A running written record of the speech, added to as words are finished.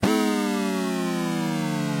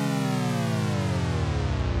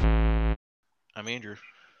I'm Andrew.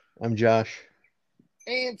 I'm Josh.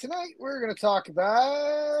 And tonight we're going to talk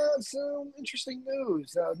about some interesting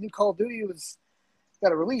news. New Call of Duty was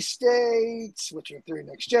got a release date, switching through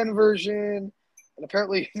next gen version, and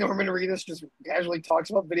apparently Norman Reedus just casually talks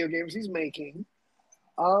about video games he's making.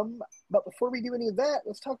 But before we do any of that,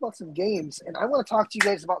 let's talk about some games. And I want to talk to you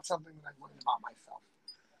guys about something that I've learned about myself.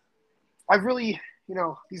 I've really,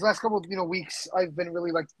 these last couple of weeks, I've been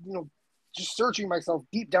really just searching myself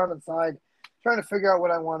deep down inside, trying to figure out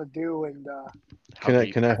what I want to do. And Can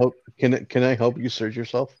I help you search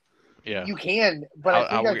yourself? Yeah. you can, but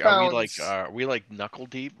I think I found are we like knuckle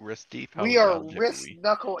deep, wrist deep? we are wrist,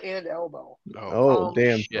 knuckle, and elbow. Oh,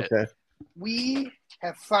 damn. Shit. Okay. We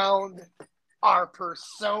have found our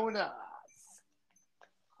personas.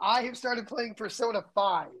 I have started playing Persona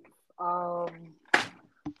 5.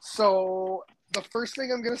 So the first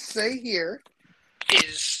thing I'm going to say here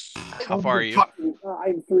is... How far are you?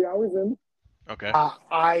 I'm 3 hours in. Okay.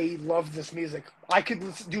 I love this music. I could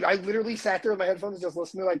listen... Dude, I literally sat there with my headphones and just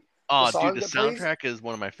listened to, the soundtrack is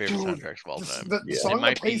one of my favorite soundtracks of all time. The song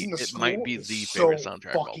that plays in the school might be the favorite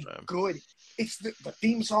soundtrack of all time. Good. It's the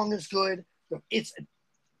theme song is good. It's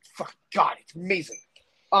amazing.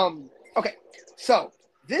 Okay, so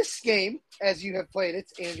this game, as you have played it,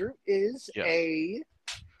 Andrew, is a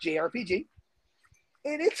JRPG,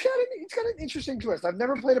 and it's got an interesting twist. I've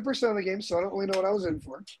never played a Persona game, so I don't really know what I was in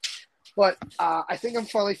for. But I think I'm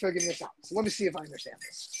finally figuring this out. So let me see if I understand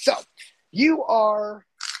this. So you are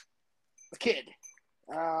a kid.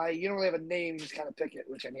 You don't really have a name. You just kind of pick it,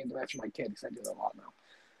 which I named him after my kid because I do that a lot now.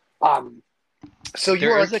 So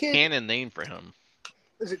there is a canon name for him.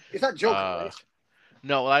 It's not Joker, right?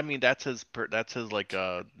 No, I mean that's his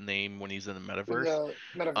name when he's in the metaverse.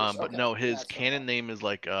 But okay. no, his canon name is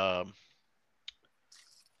like oh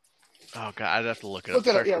god, I'd have to look it up.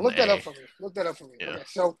 Look that up for me. Look that up for me. Yeah. Okay,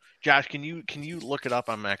 so Josh, can you look it up?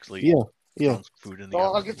 I'm actually food in the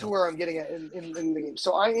I'll get to where I'm getting at in the game.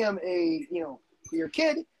 So I am you're a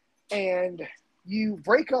kid, and you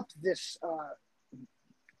break up this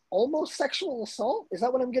almost sexual assault. Is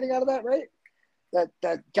that what I'm getting out of that, right?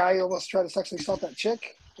 That guy almost tried to sexually assault that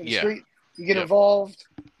chick in the street. You get involved,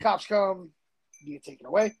 cops come, you get taken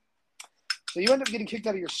away. So you end up getting kicked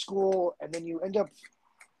out of your school, and then you end up...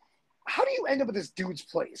 How do you end up at this dude's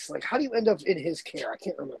place? Like, how do you end up in his care? I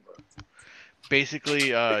can't remember.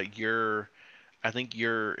 Basically, I think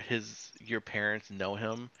your parents know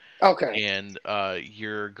him. Okay. And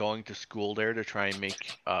you're going to school there to try and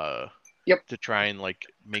make to try and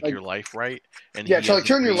make your life right. And to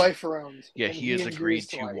turn your life around. Yeah, he has agreed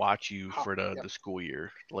to watch you for the school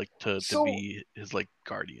year, to be his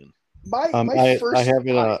guardian. I have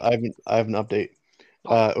an update.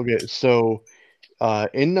 Okay, so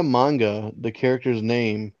in the manga, the character's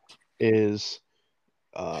name is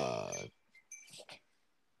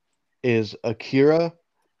Akira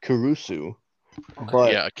Kurusu.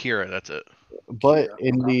 But Akira, that's it. But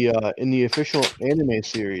in the official anime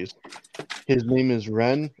series, his name is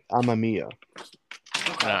Ren Amamiya.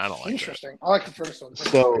 Okay. I don't like Interesting. I like the first one.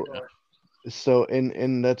 So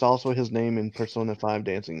and that's also his name in Persona 5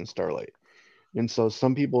 Dancing in Starlight. And so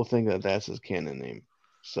some people think that that's his canon name.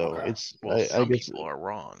 So it's I guess people are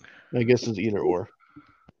wrong. I guess it's either or.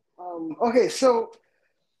 Okay, so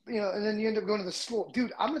and then you end up going to the school.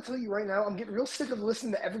 Dude, I'm going to tell you right now, I'm getting real sick of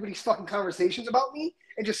listening to everybody's fucking conversations about me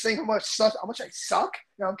and just saying how much I suck.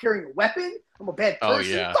 Now I'm carrying a weapon. I'm a bad person. Oh,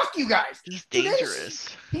 yeah. Fuck you guys. He's dangerous.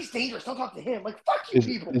 He's dangerous. Don't talk to him. Fuck you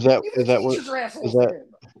people. Is that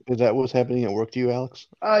what's happening at work to you, Alex?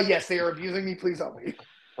 Yes, they are abusing me. Please help me.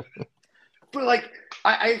 But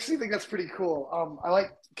I actually think that's pretty cool. I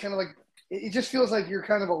like it just feels like you're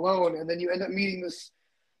kind of alone, and then you end up meeting this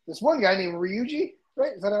one guy named Ryuji.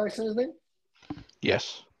 Right? Is that how I say his name?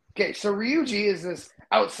 Yes. Okay, so Ryuji is this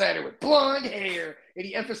outsider with blonde hair, and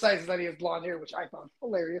he emphasizes that he has blonde hair, which I found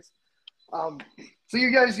hilarious. So you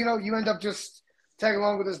guys, you end up just tagging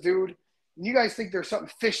along with this dude, and you guys think there's something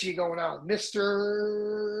fishy going on. I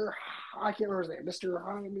can't remember his name. Mr.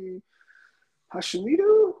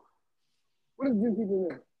 Hashimido? What is this dude's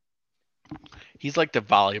name? He's like the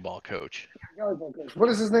volleyball coach. What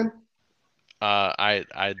is his name? I'd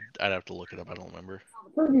have to look it up. I don't remember.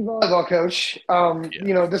 Volleyball coach.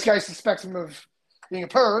 This guy suspects him of being a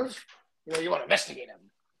perv. You want to investigate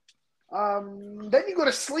him. Then you go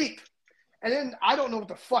to sleep, and then I don't know what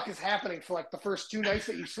the fuck is happening for the first 2 nights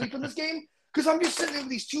that you sleep in this game, because I'm just sitting there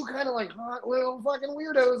with these two kind of hot little fucking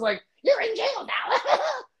weirdos. You're in jail now.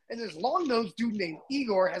 And this long-nosed dude named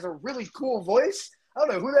Igor has a really cool voice. I don't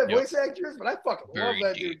know who that voice actor is, but I fucking love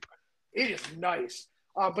that dude. It is nice.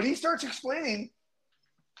 But he starts explaining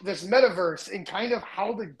this metaverse and kind of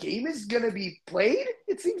how the game is going to be played.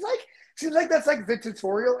 It seems like that's like the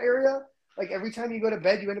tutorial area. Like every time you go to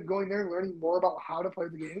bed, you end up going there and learning more about how to play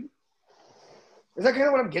the game. Is that kind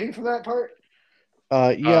of what I'm getting from that part?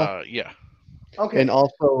 Yeah. Yeah. Okay. And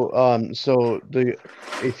also, so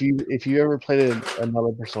if you ever played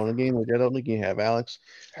another Persona game, which I don't think you have, Alex,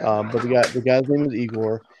 but the guy's name is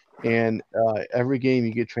Igor, and every game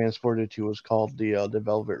you get transported to is called the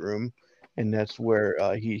Velvet Room, and that's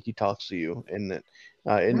where he talks to you, and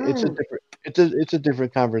it's a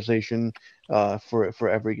different conversation for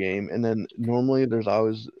every game, and then normally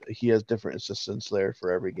he has different assistants there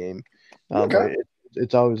for every game, but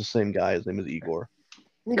it's always the same guy. His name is Igor.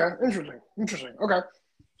 Okay, interesting. Okay,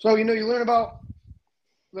 so you learn about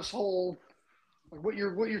this whole like what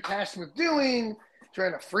you're tasked with doing,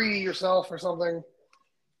 trying to free yourself or something.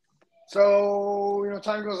 So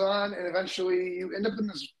time goes on, and eventually you end up in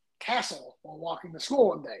this castle while walking to school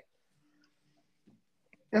one day.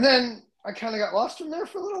 And then I kind of got lost from there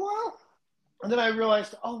for a little while, and then I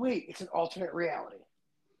realized, oh wait, it's an alternate reality.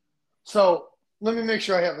 So let me make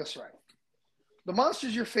sure I have this right. The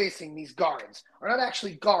monsters you're facing, these guards, are not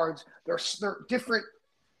actually guards. They're different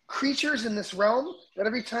creatures in this realm that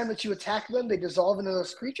every time that you attack them, they dissolve into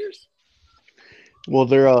those creatures. Well,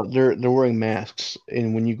 they're wearing masks,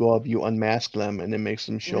 and when you go up, you unmask them, and it makes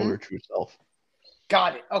them show their true self.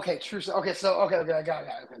 Got it. Okay, true. Okay, so okay, I got it.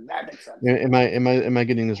 Okay, that makes sense. Am I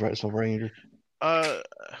getting this right so far, Andrew?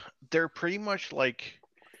 They're pretty much like,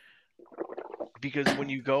 because when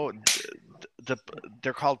you go,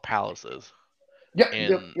 they're called palaces. Yep,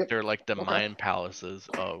 and they're like the mind palaces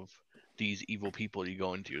of these evil people you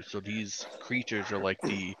go into. So these creatures are like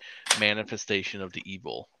the manifestation of the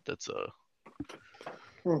evil. That's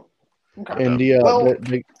Okay. And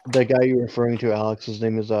the guy you're referring to, Alex, his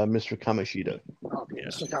name is Mr. Kamishita. Okay,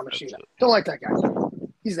 Mr. Kamishita. Don't like that guy.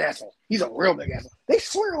 He's an asshole. He's a real big asshole. They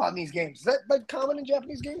swear a lot in these games. Is that like common in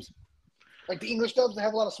Japanese games? Like the English dubs, they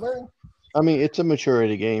have a lot of swearing? I mean, it's a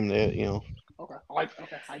maturity game that, Okay,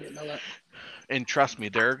 I didn't know that. And trust me,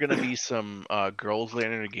 there are gonna be some girls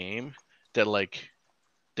later in the game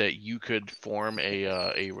that you could form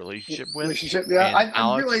a relationship with. Yeah. And I'm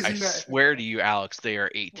Alex, realizing I that. swear to you, Alex, they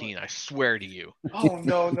are 18. I swear to you. Oh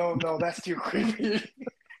no, that's too creepy.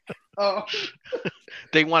 Oh.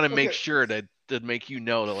 They want to make sure to make you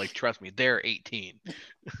know that, like, trust me, they're 18.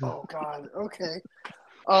 Oh God. Okay.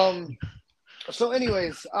 So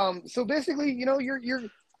anyways, so basically,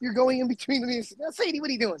 you're going in between these. Sadie, what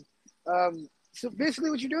are you doing? So basically,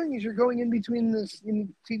 what you're doing is you're going in between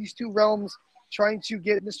these two realms, trying to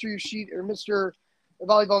get Mr. Yoshida or Mr.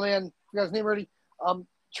 Volleyball Man, you guys' name already,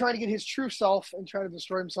 trying to get his true self and trying to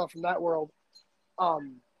destroy himself from that world.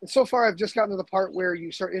 And so far, I've just gotten to the part where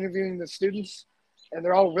you start interviewing the students, and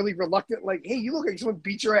they're all really reluctant. Like, hey, you look like someone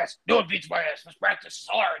beat your ass. No one beats my ass. This practice is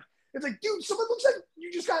hard. It's like, dude, someone looks like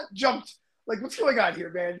you just got jumped. Like, what's going on here,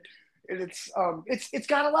 man? And it's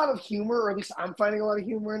got a lot of humor, or at least I'm finding a lot of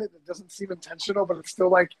humor in it that doesn't seem intentional, but it's still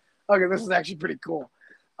like, okay, this is actually pretty cool.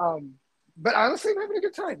 But honestly, I'm having a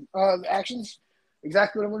good time. The action's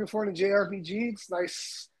exactly what I'm looking for in a JRPG. It's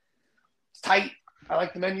nice. It's tight. I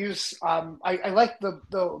like the menus. I like the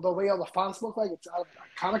way all the fonts look like. It's a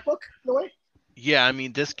comic book in a way. Yeah, I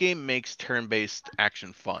mean, this game makes turn-based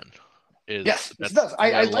action fun. Yes, it does.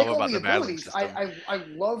 I like all the abilities. I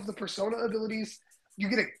love the Persona abilities. You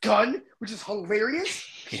get a gun, which is hilarious.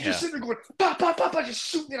 Yeah. You're just sitting there going, pop, pop, pop, pop, just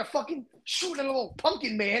shooting at a little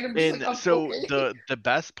pumpkin man. And like, so okay. the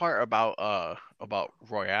best part about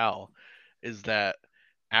Royale is that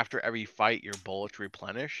after every fight, your bullets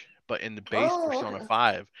replenish. But in the base Persona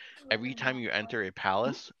 5, every time you enter a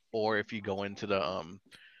palace, or if you go into the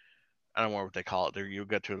I don't know what they call it. There, you'll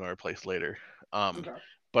get to another place later. Okay.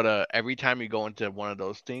 But every time you go into one of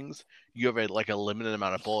those things, you have a limited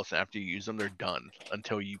amount of bullets, and after you use them, they're done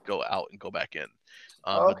until you go out and go back in.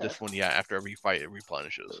 But this one, after every fight, it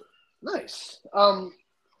replenishes. Nice.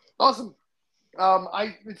 Awesome.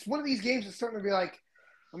 It's one of these games that's starting to be like,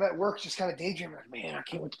 I'm at work just kind of daydreaming, like, man, I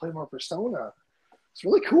can't wait to play more Persona. It's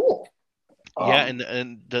really cool. Yeah,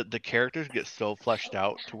 and the characters get so fleshed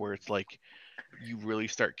out to where it's like you really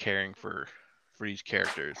start caring for these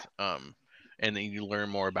characters. And then you learn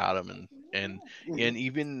more about them, and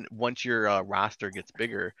even once your roster gets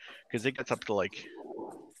bigger, because it gets up to like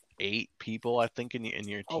 8 people, I think, in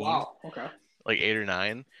your team. Oh wow, okay. Like 8 or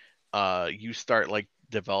 9, you start like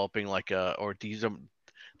developing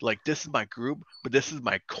this is my group, but this is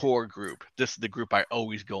my core group. This is the group I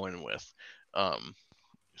always go in with.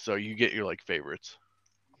 So you get your like favorites,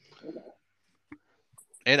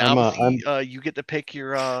 and obviously you get to pick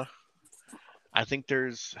your. I think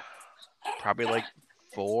there's probably like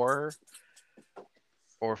 4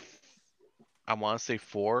 or I want to say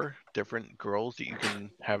 4 different girls that you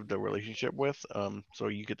can have the relationship with. So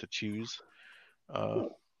you get to choose. Uh,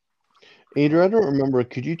 Adrian, I don't remember.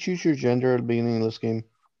 Could you choose your gender at the beginning of this game?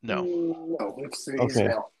 no. No, he's Okay.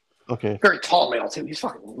 male. Okay. Very tall male too. He's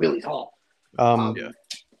fucking really tall. Yeah.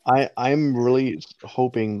 I'm really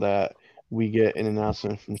hoping that we get an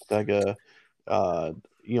announcement from Sega,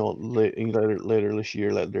 later this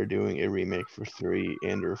year that they're doing a remake for 3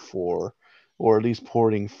 and or 4, or at least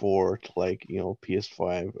porting 4 to like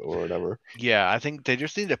PS5 or whatever. Yeah, I think they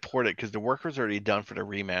just need to port it because the work was already done for the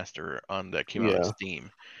remaster on that came out on Yeah.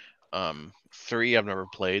 Steam. 3 I've never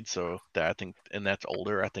played, so that I think, and that's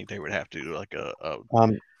older. I think they would have to do like a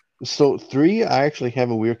So 3 I actually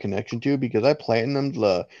have a weird connection to because I platinumed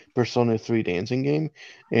the Persona 3 dancing game,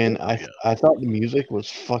 and yeah. I thought the music was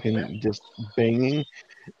fucking just banging,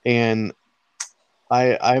 and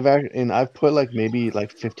I've put like maybe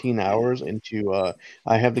like 15 hours into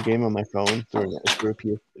I have the game on my phone through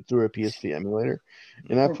a PSP emulator,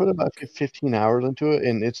 and I put about 15 hours into it,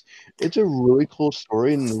 and it's a really cool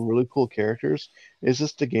story and really cool characters. It's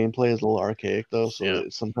just the gameplay is a little archaic though, so Yeah.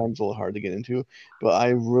 it's sometimes a little hard to get into. But I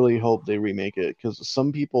really hope they remake it because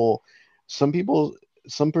some people, some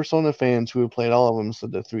Persona fans who have played all of them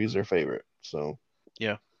said that 3 is their favorite. So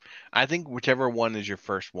Yeah. I think whichever one is your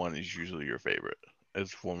first one is usually your favorite.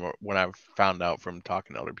 Is when I've found out from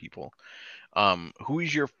talking to other people. Who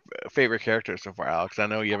is your favorite character so far, Alex? I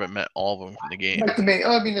know you haven't met all of them from the game. Like the main.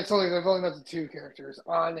 I mean, I've only met the 2 characters,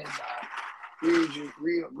 On and Ryuji.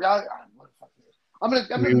 What the fuck is it? I'm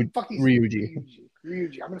gonna fuck these Ryuji.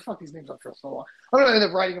 Ryuji. I'm gonna fuck these names up for so long. I'm gonna end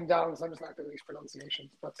up writing them down because I'm just not good at these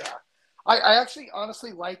pronunciations. But I actually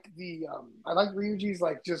honestly like I like Ryuji's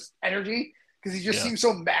like just energy because he just seems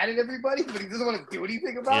so mad at everybody, but he doesn't want to do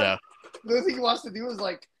anything about it. The only thing he wants to do is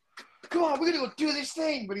like, come on, we're gonna go do this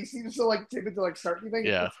thing, but he seems so like timid to like start anything.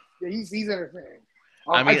 Yeah. He's entertaining.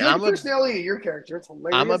 I mean, I do like the personality of your character. It's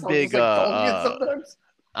hilarious. I'm a big sometimes.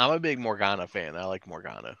 I'm a big Morgana fan. I like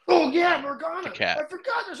Morgana. Oh yeah, Morgana. The cat. I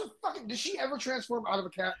forgot there's a fucking. Does she ever transform out of a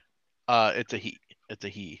cat? It's a he. It's a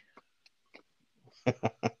he.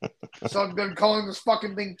 So I've been calling this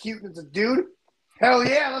fucking thing cute and it's a dude. Hell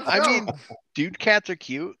yeah, let's go. I mean, dude cats are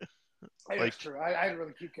cute. That's true. I had a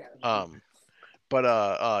really cute cat. But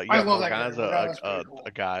yeah, Morgana's cool.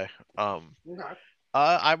 a guy. Okay.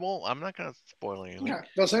 I won't. I'm not gonna spoil anything. Okay.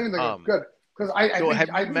 Don't say anything. Good. Because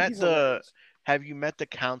have you met the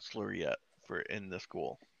counselor yet in the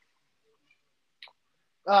school?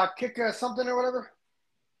 Kick something or whatever.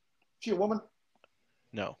 She a woman?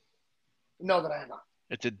 No. No, that I have not.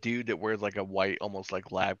 It's a dude that wears like a white, almost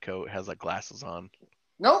like lab coat, has like glasses on.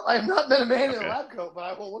 No, I have not met a man in a lab coat, but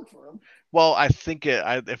I will look for him. Well, I think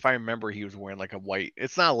if I remember, he was wearing like a white.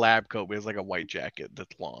 It's not a lab coat, but it's like a white jacket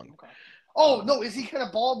that's long. Okay. Oh no, is he kind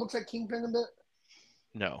of bald? Looks like Kingpin a bit.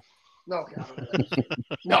 No. No, okay.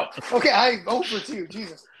 No. Okay, I 0 for 2.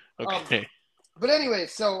 Jesus. Okay. But anyway,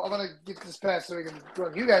 so I'm gonna get this passed so we can go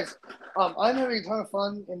to you guys. I'm having a ton of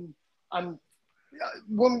fun, and I'm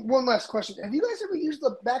one last question. Have you guys ever used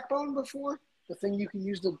the Backbone before? The thing you can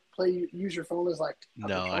use to use your phone is like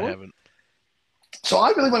no, I haven't. So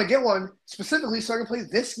I really want to get one specifically so I can play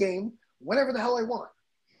this game whenever the hell I want.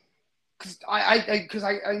 Because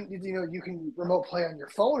you can remote play on your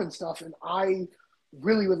phone and stuff, and I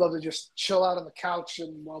really would love to just chill out on the couch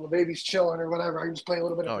and while the baby's chilling or whatever, I can just play a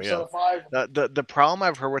little bit of Persona 5. The problem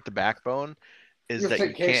I've heard with the Backbone is that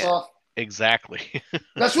you can't. Off. Exactly.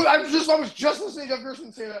 That's what I was just listening to Jeff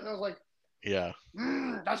Gershman say that, and I was like, yeah,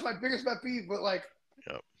 that's my biggest pet peeve. But like,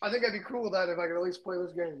 I think I'd be cool with that if I could at least play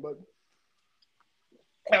this game. But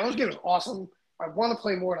yeah, this game is awesome. I want to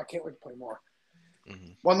play more, and I can't wait to play more.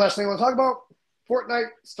 Mm-hmm. One last thing I want to talk about: Fortnite.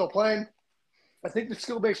 Still playing. I think the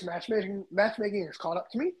skill-based matchmaking has caught up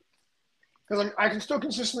to me because I can still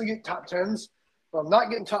consistently get top 10s, but I'm not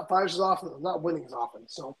getting top 5s as often. I'm not winning as often.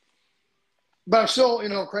 So, but I'm still,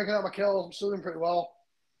 cranking out my kills. I'm still doing pretty well.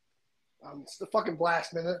 It's the fucking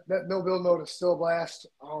blast, man. That no build mode is still a blast.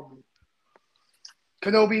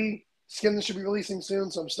 Kenobi skins should be releasing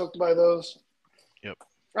soon, so I'm stoked to buy those. Yep.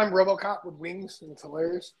 I'm RoboCop with wings, and it's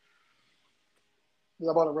hilarious.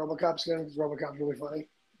 I bought a RoboCop skin because RoboCop's really funny.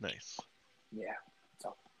 Nice. Yeah.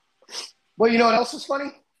 So. Well, you know what else is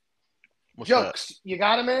funny? What's jokes. That? You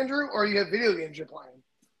got them, Andrew, or you have video games you're playing?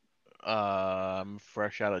 I'm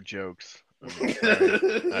fresh out of jokes.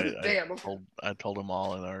 Damn. I told them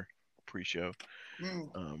all in our pre-show,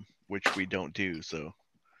 which we don't do. So.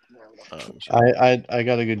 I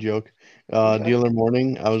got a good joke. The other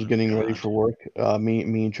morning, I was getting ready for work. Me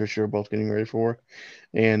and Trisha are both getting ready for work,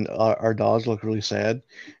 and our dogs look really sad.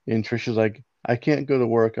 And Trisha's like, I can't go to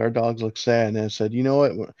work. Our dogs look sad. And I said, you know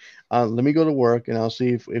what? Let me go to work and I'll see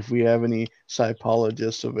if we have any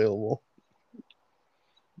psychologists available.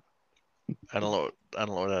 I don't know. I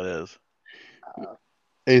don't know what that is. Uh,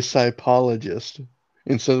 A psychologist.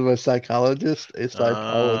 Instead of a psychologist, a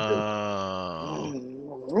psychologist.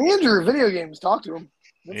 Oh, Andrew, video games. Talk to him.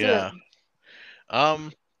 Let's hear it. yeah.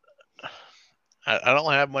 Um, I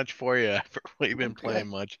don't have much for you. I haven't really been Okay. playing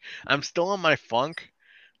much. I'm still in my funk.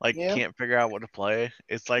 Like, Yeah. can't figure out what to play.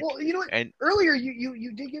 It's like, Well, you know what? and Earlier,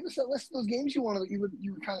 you did give us that list of those games you wanted. You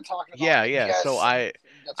were kind of talking about yeah, like yeah. So yes,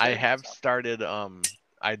 and Death I Stranding and have stuff. started.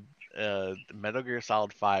 I Metal Gear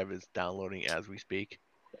Solid 5 is downloading as we speak.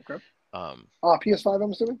 Okay. Um, PS5,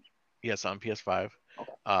 I'm assuming. yes, on PS5.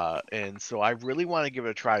 Okay. And so I really want to give it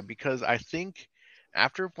a try because I think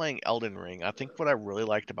after playing Elden Ring, I think what I really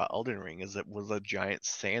liked about Elden Ring is it was a giant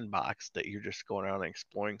sandbox that you're just going around and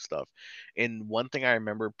exploring stuff. And one thing I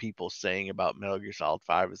remember people saying about Metal Gear Solid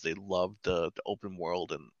 5 is they loved the open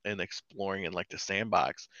world and exploring in like the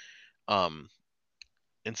sandbox. Um,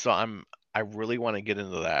 and so I really want to get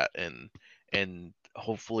into that and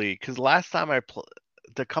hopefully because last time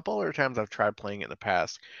the couple other times I've tried playing it in the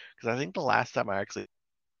past because I think the last time I actually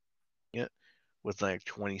it was like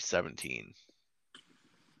 2017.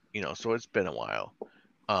 So it's been a while.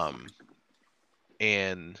 Um,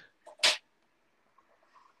 and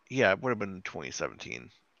yeah, it would have been 2017.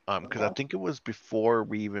 Because I Okay. think it was before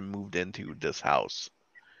we even moved into this house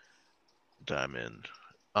that I'm in.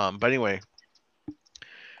 But anyway,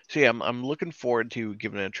 so yeah, I'm looking forward to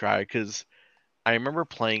giving it a try because I remember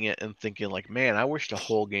playing it and thinking like, man, I wish the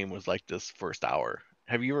whole game was like this first hour.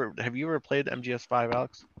 Have you ever played MGS5,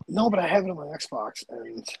 Alex? No, but I have it on my Xbox,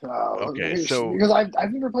 and Okay, so because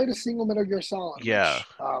I've never played a single Metal Gear Solid, yeah. which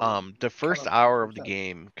The kind first of hour of makes the sense.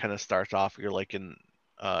 game kind of starts off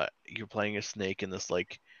you're playing a snake in this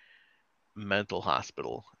like mental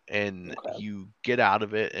hospital and Okay. you get out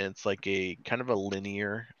of it and it's like a kind of a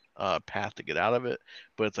linear path to get out of it,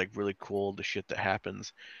 but it's like really cool the shit that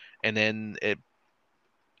happens. And then it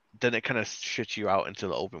kind of shits you out into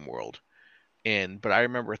the open world. But I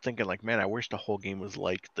remember thinking like, man, I wish the whole game was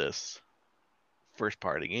like this first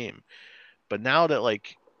part of the game. But now that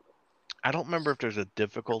like I don't remember if there's a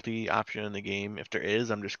difficulty option in the game. If there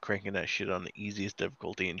is, I'm just cranking that shit on the easiest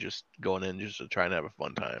difficulty and just going in just to try and have a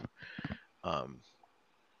fun time. Um,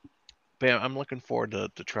 but yeah, I'm looking forward to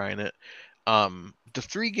trying it. The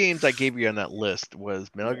three games I gave you on that list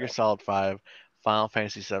was Metal Gear Yeah. Solid 5, Final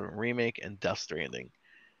Fantasy 7 Remake, and Death Stranding.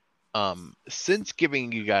 Since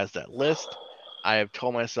giving you guys that list, I have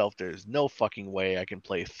told myself there's no fucking way I can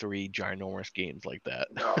play three ginormous games like that.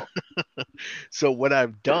 No. So what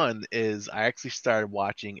I've done is I actually started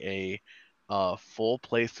watching a full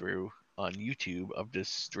playthrough on YouTube of this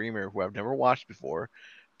streamer who I've never watched before,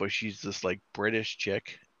 but she's this like British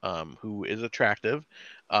chick who is attractive,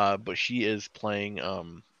 but she is playing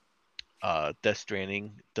Death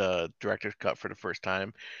Stranding, the director's cut for the first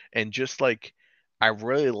time, and just like I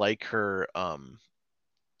really like her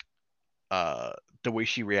uh the way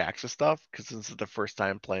she reacts to stuff because this is the first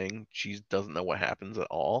time playing she doesn't know what happens at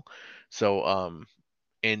all. So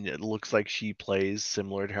and it looks like she plays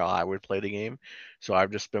similar to how I would play the game. So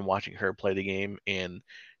I've just been watching her play the game, and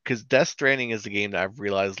because Death Stranding is the game that I've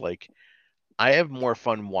realized like I have more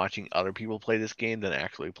fun watching other people play this game than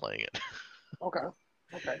actually playing it. Okay.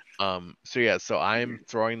 Okay. So yeah, so I'm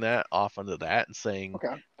throwing that off onto that and saying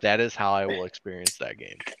Okay. that is how I will experience that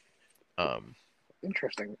game. Um,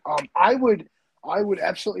 Interesting. I would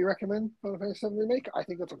absolutely recommend Final Fantasy VII Remake. I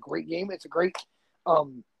think that's a great game. It's a great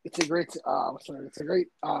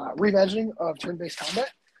reimagining of turn-based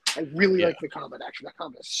combat. I really yeah, like the combat action. That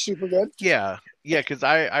combat is super good. yeah, because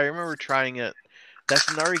I remember trying it.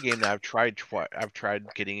 That's another game that I've tried twice. I've tried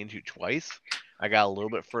getting into twice. I got a little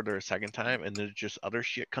bit further a second time, and there's just other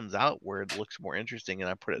shit comes out where it looks more interesting, and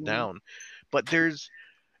I put it Mhm. down. But there's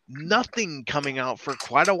nothing coming out for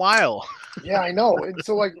quite a while. Yeah, I know. And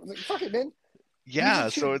so like fuck it, man. Yeah,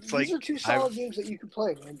 so it's These like are two I've solid games that you could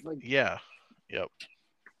play, man. Like yeah, yep.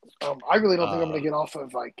 I really don't think I'm Uh, gonna get off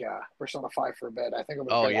of like Persona 5 for a bit. I think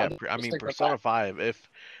oh I'll yeah, I just mean stick with that. Persona 5. If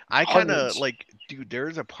I kind of Hundreds. like, dude,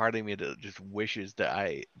 there's a part of me that just wishes that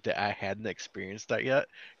I hadn't experienced that yet,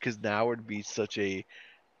 because now would be such a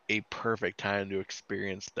perfect time to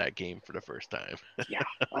experience that game for the first time. Yeah.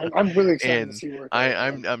 I'm really excited to And see where it I, goes,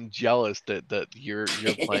 I'm man. I'm jealous that you're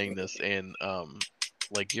playing this and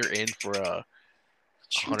like you're in for a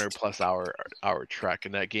Shoot. 100+ hour trek,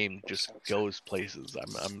 and that game I'm just so excited. goes places.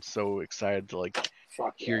 I'm so excited to like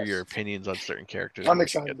Fuck hear your yes. opinions on certain characters I'm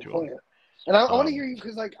once you excited get to to play them. it. And I want to Um, hear you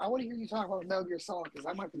because like I want to hear you talk about Metal Gear Solid because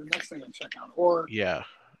that might be the next thing I check out. Or yeah.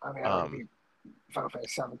 I mean I already Um, beat. Final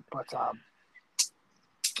Fantasy 7. But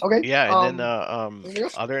okay. Yeah, and then anything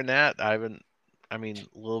else? other than that, I haven't. I mean,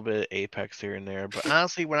 a little bit of Apex here and there, but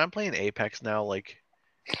honestly, when I'm playing Apex now, like,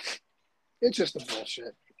 It's just a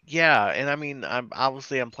bullshit. yeah, and I mean, I'm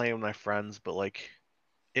playing with my friends, but like,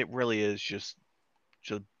 it really is just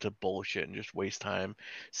to bullshit and just waste time.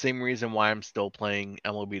 Same reason why I'm still playing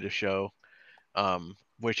MLB The Show,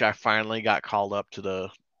 which I finally got called up to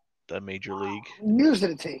the major league. Years did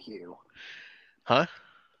it take you? Huh?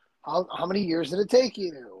 How many years did it take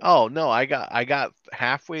you? Oh no, I got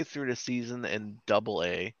halfway through the season in Double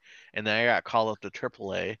A, and then I got called up to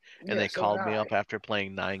Triple A, and Yeah, they so did called me I. up after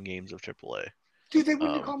playing 9 games of Triple A. Dude, they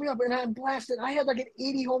wouldn't have called me up, and I'm blasted. I had like an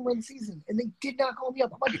 80 home run season, and they did not call me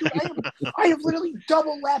up. I'm like, dude, I have literally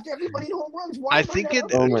double lapped everybody in home runs. Why I am I think not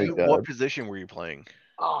up Oh here? my dude, god. what position were you playing?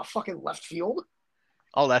 Fucking left field.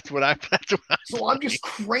 Oh, that's what I. That's what I'm So I'm playing. just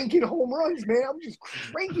cranking home runs, man. I'm just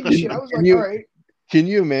cranking Can, shit. I was can like, you all right. can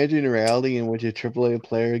you imagine a reality in which a AAA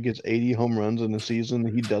player gets 80 home runs in a season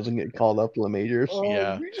and he doesn't get called up to the majors?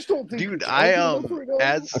 Yeah, We just don't think you're dude, I talented enough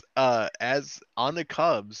right now. as on the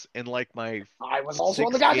Cubs in like my I was also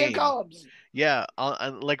on the sixth goddamn game. Cubs. Yeah,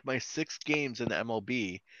 on like my 6 games in the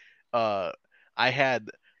MLB, uh, I had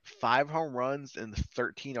 5 home runs and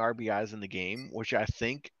 13 RBIs in the game, which I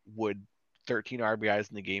think would 13 RBIs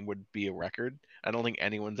in the game would be a record. I don't think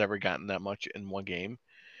anyone's ever gotten that much in one game.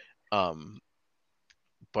 Um,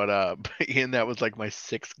 but and that was like my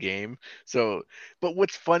 6th game. So, but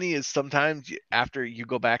what's funny is sometimes after you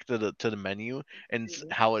go back to the menu and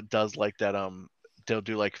how it does like that they'll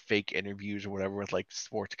do like fake interviews or whatever with like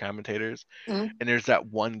sports commentators, Mm-hmm. and there's that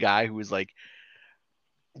one guy who was like,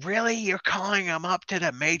 really, you're calling him up to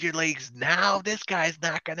the major leagues now? This guy's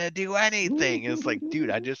not gonna do anything. And it's like, dude,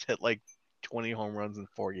 I just hit like 20 home runs in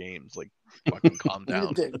 4 games. Like, fucking calm Eat a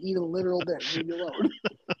down. dick. Eat a literal dick. Leave me alone.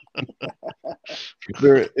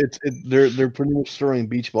 They're pretty much throwing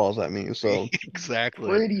beach balls at me. So Exactly.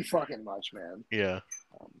 Pretty fucking much, man. Yeah.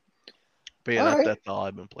 But yeah, All right. that's all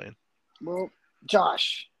I've been playing. Well,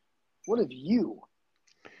 Josh, what have you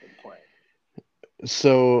been playing?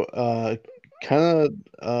 so kind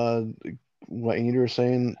of what Andrew was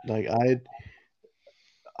saying, like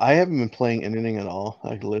I haven't been playing anything at all,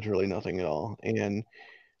 like literally nothing at all. And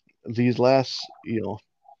these last,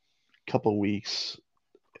 couple weeks,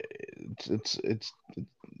 it's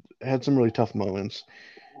had some really tough moments.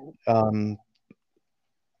 Um,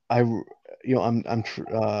 I'm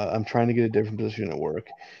trying to get a different position at work.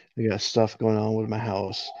 I got stuff going on with my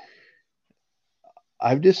house.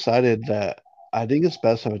 I've decided that I think it's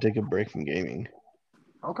best if I take a break from gaming.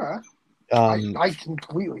 Okay. Um, I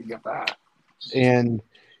completely get that. and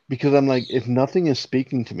because I'm like, if nothing is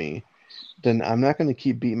speaking to me, then I'm not going to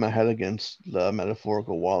keep beating my head against the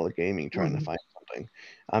metaphorical wall of gaming trying to find something.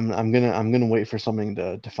 I'm gonna wait for something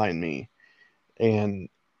to find me. And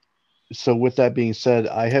so with that being said,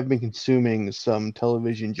 I have been consuming some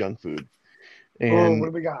television junk food. Oh, what And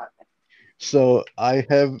do we got? so I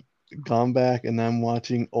have gone back and I'm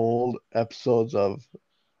watching old episodes of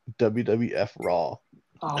WWF Raw.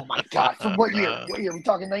 Oh my god. From what year? What year? We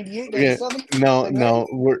talking 98, Yeah, 97? no, 99? no,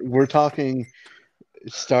 we're talking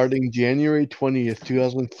starting January 20th,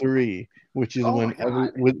 2003, which is Oh my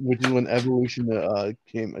god. which is when Evolution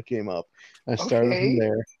came up. I started from Okay.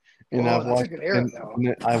 there, and Oh, I've that's a watched good era though.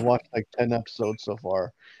 and I've watched like 10 episodes so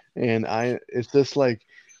far, and it's just like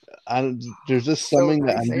there's just So something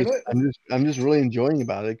that nice, ain't it? I'm just really enjoying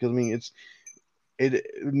about it, because I mean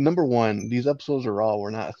number one, these episodes are all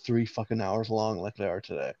were not 3 fucking hours long like they are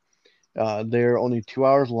today. They're only 2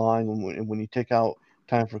 hours long. When you take out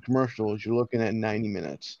time for commercials, you're looking at 90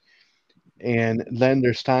 minutes. And then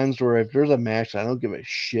there's times where if there's a match, I don't give a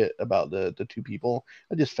shit about the two people.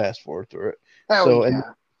 I just fast forward through it. Hell So and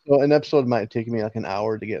yeah. so an episode might take me like an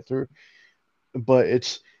hour to get through, but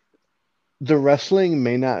it's the wrestling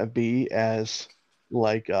may not be as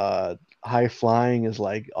like high flying as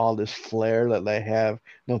like all this flair that they have.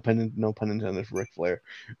 No pun intended for Ric Flair,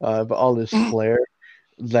 but all this flair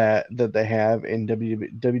that they have in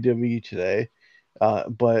WWE today.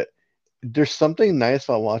 But there's something nice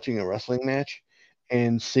about watching a wrestling match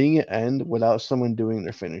and seeing it end without someone doing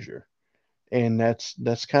their finisher. And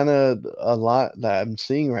that's kind of a lot that I'm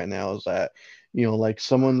seeing right now, is that, like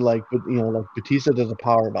someone like Batista does a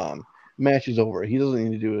power bomb, match is over. He doesn't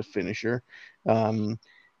need to do a finisher. Um,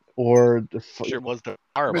 or Sure was the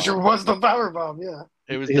power Mr. bomb. Was the power bomb, yeah.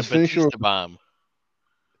 It was the his finisher, Batista bomb.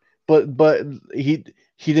 but he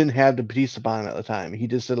didn't have the Batista bomb at the time. He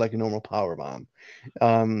just did like a normal power bomb.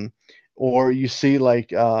 Um, or you see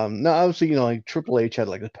like no, obviously like Triple H had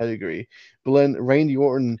like a pedigree, but then Randy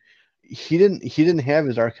Orton, he didn't have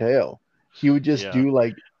his RKO. he would just Yeah. do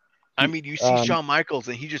like I he mean, you see Shawn Michaels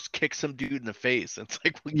and he just kicks some dude in the face. It's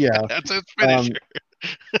like, well, yeah, yeah. that's his finisher. Um,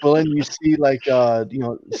 but then you see like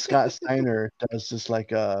Scott Steiner does this like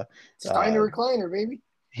Steiner recliner, baby.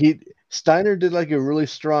 he Steiner did like a really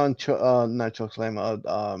strong not choke slam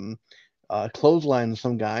clothesline to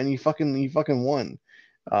some guy, and he fucking won.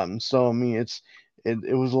 So I mean,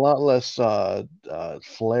 it was a lot less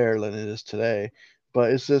flair than it is today,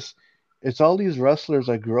 but it's all these wrestlers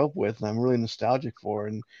I grew up with, and I'm really nostalgic for.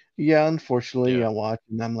 And yeah, unfortunately, Yeah. I watch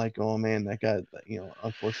and I'm like, oh man, that guy,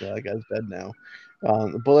 unfortunately, that guy's dead now.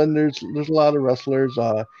 But then there's a lot of wrestlers.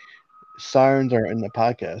 Sirens are in the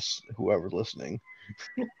podcast. Whoever's listening.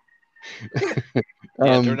 Yeah,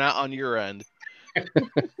 they're Um, not on your end.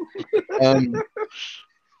 um,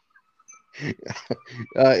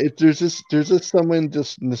 there's just someone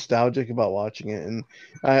just nostalgic about watching it, and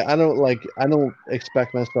I don't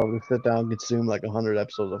expect myself to sit down and consume like 100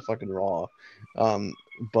 episodes of fucking Raw,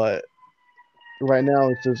 but right now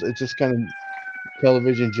it's just kind of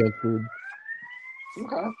television junk food.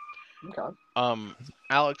 Okay. Okay. Um,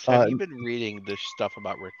 Alex, have Uh, you been reading this stuff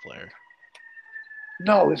about Ric Flair?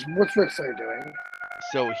 No, what's Ric Flair doing?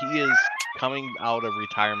 So he is coming out of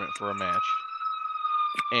retirement for a match,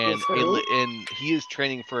 With and who? he is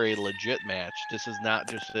training for a legit match. This is not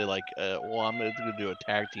just a like, well, I'm gonna do a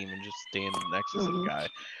tag team and just stand next to some Mm-hmm. guy.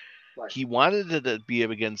 Right. He wanted it to be up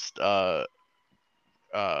against uh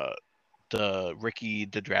the Ricky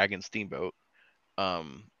the Dragon Steamboat.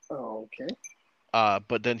 Um, Okay.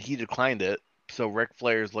 but then he declined it. So Ric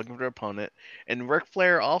Flair is looking for an opponent, and Ric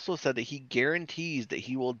Flair also said that he guarantees that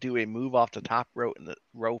he will do a move off the top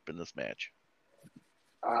rope in this match.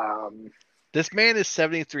 Um. This man is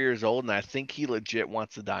 73 years old, and I think he legit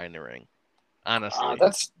wants to die in the ring. Honestly,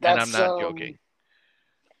 That's and I'm that's not joking.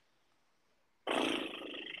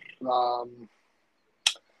 um.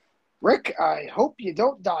 Rick, I hope you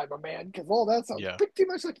don't die, my man, because all that sounds Yeah. pretty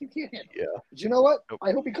much like you can't handle. yeah. But you know what? Nope.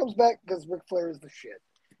 I hope he comes back because Ric Flair is the shit.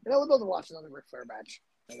 And I would love to watch another Ric Flair match.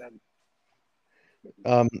 And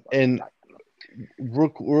And then, real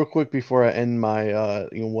quick before I end my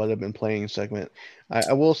what I've been playing segment,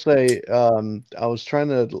 I will say I was trying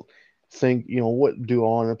to think what do I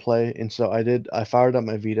want to play, and so I fired up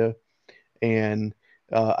my Vita, and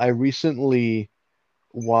I recently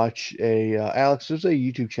watched Alex, there's a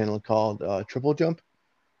YouTube channel called Triple Jump.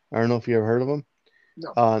 I don't know if you ever heard of them.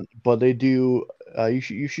 no. But they do you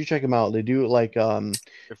should check them out. They do like They're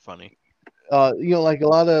funny. like a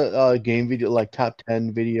lot of game video, like top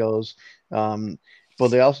 10 videos. Um, but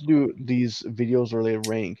they also do these videos where they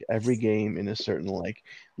rank every game in a certain like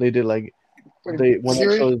they did like they one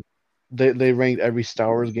Series? episode they ranked every Star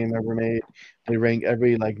Wars game ever made. They ranked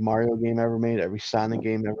every like Mario game ever made, every Sonic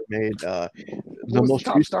game ever made. What The was the most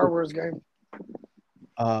top Star recent Wars game?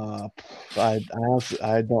 uh I honestly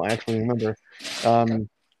I don't actually remember. Okay. Um,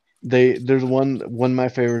 there's one of my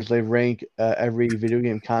favorites. They rank every video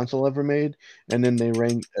game console ever made, and then they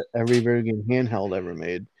rank every video game handheld ever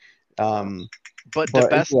made. Wow. Um, But the but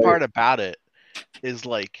best anyway, part about it is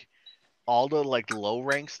like all the like low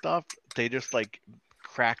rank stuff. They just like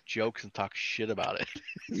crack jokes and talk shit about it.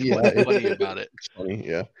 It's yeah, what's funny about it. it's funny.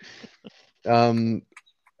 Yeah. Um,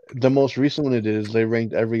 the most recent one it is they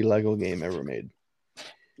ranked every Lego game ever made,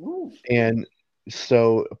 Ooh. and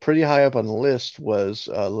so pretty high up on the list was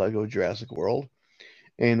Lego Jurassic World.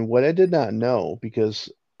 And what I did not know, because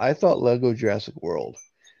I thought Lego Jurassic World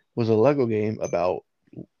was a Lego game about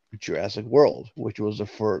Jurassic World, which was the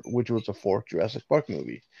fourth Jurassic Park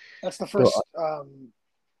movie. That's the But first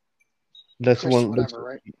that's Chris one that's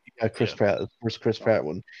whatever, right? Chris Yeah. Pratt, the first Chris Okay. Pratt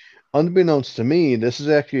one. Unbeknownst to me, this is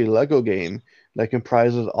actually a Lego game that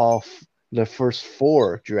comprises all the first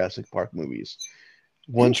four Jurassic Park movies.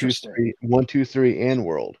 Interesting. One, two, three, and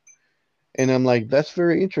World. And I'm like, that's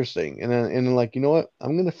very interesting. And I'm like, you know what?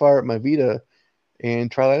 I'm gonna fire up my Vita and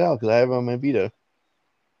try that out because I have it on my Vita.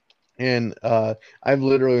 And I've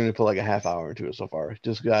literally only put like a half hour into it so far.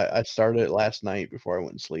 I started it last night before I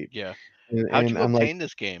went to sleep, Yeah. and, How'd and you I'm like, obtain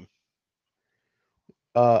this game?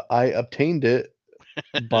 I obtained it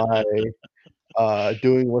by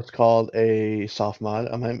doing what's called a soft mod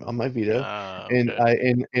on my Vita, and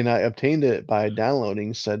Okay. I obtained it by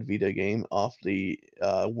downloading said Vita game off the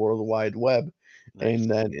World Wide Web, Nice.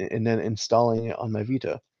 and then installing it on my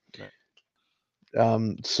Vita.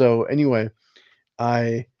 Nice. So anyway,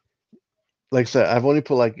 I like I said, I've only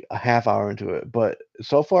put like a half hour into it, but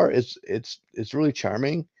so far it's really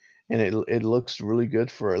charming, and it looks really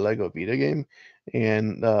good for a Lego Vita game,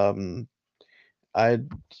 and I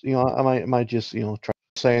might just try.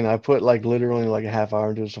 saying I put like literally like a half hour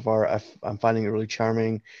into it so far. I'm finding it really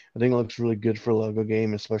charming. I think it looks really good for a Lego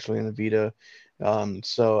game, especially in the Vita.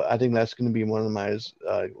 So I think that's going to be one of my.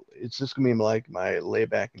 It's just going to be like my lay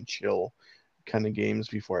back and chill kind of games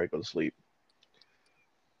before I go to sleep.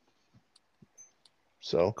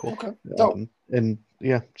 So, Cool. Okay. So and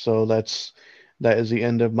yeah, so that is the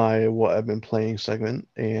end of my what I've been playing segment,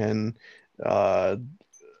 and uh,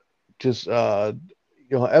 just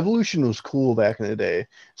Evolution was cool back in the day.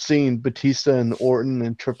 Seeing Batista and Orton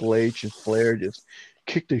and Triple H and Flair just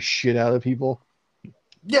kick the shit out of people.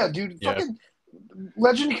 yeah, dude, Yeah. fucking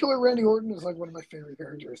Legend Killer Randy Orton is like one of my favorite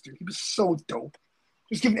characters, dude. He was so dope.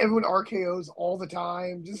 Just giving everyone RKO's all the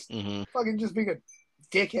time. Just Hmm. fucking just being a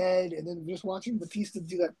dickhead, and then just watching Batista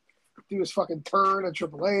do his fucking turn at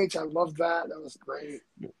Triple H. I loved that. That was great.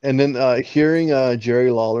 And then hearing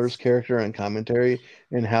Jerry Lawler's character on commentary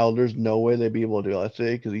and how there's no way they'd be able to do that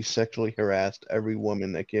today because he sexually harassed every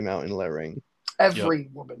woman that came out in that ring. Yep. Every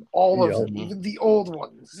woman, all of Yeah. them, even the old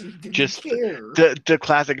ones, he didn't Just care. the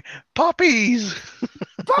classic puppies.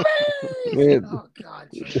 Puppies! And Oh God,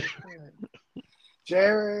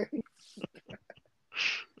 Jerry.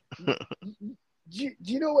 Do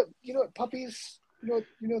you know what puppies? You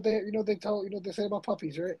know what they say about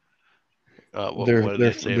puppies, right? What did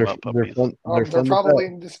they say about puppies? they're They're fun to probably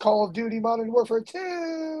pet. in this Call of Duty Modern Warfare 2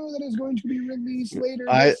 that is going to be released later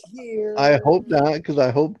I this year. I hope not because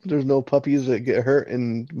I hope there's no puppies that get hurt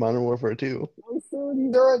in Modern Warfare 2.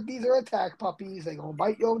 These are attack puppies. They gonna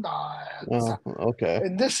bite your nuts. Oh, okay.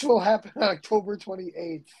 And this will happen on October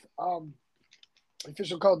 28th.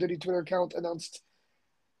 Official Call of Duty Twitter account announced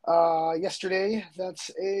yesterday that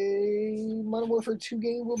a Modern Warfare 2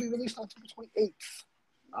 game will be released on October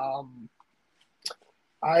 28th.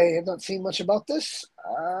 I have not seen much about this.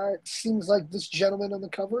 It seems like this gentleman on the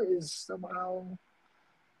cover is somehow,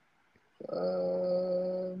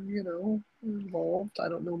 involved. I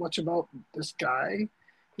don't know much about this guy.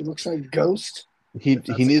 He looks like Ghost, if He that's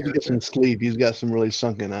a needs to get some character. sleep. He's got some really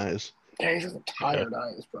sunken eyes. Yeah, he's got Yeah. tired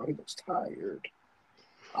eyes, bro. He looks tired.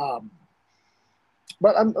 Um,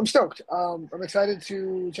 but I'm stoked. I'm excited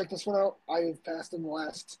to check this one out. I've passed in the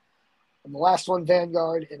last one,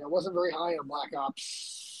 Vanguard, and I wasn't very high on Black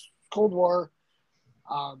Ops Cold War.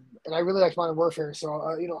 And I really liked Modern Warfare, so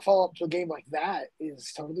a follow up to a game like that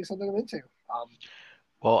is totally something I'm into.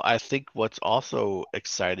 Well, I think what's also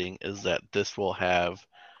exciting is that this will have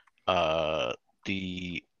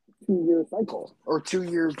the 2 year cycle or 2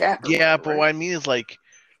 year gap or yeah, whatever, but right? what I mean is like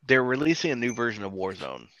they're releasing a new version of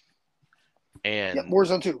Warzone, Yep, and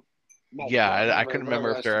Warzone 2. Well, yeah, I couldn't whatever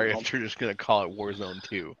remember that's to be if called. they're just gonna call it Warzone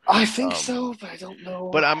 2. I think Um, so, but I don't know.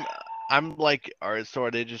 but I'm like, are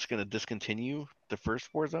they just gonna discontinue the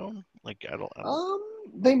first Warzone? Like, I don't.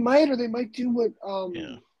 They might, or they might do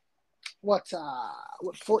Yeah. what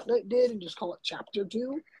Fortnite did and just call it Chapter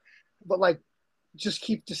 2, but like just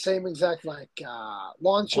keep the same exact Well,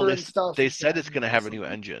 launcher and stuff. they It's gonna said have it's new gonna have a new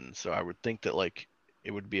gameplay. engine, so I would think that like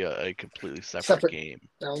it would be a completely separate Separate game.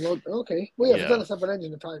 download. Okay. Well, yeah, if it's on Yeah. a separate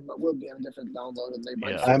engine, it probably will be on a different download, and they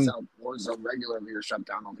might Yeah. phase I'm out Warzone regularly or shut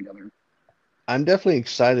down altogether. I'm definitely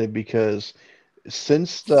excited because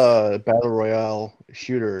since the battle royale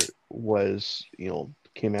shooter was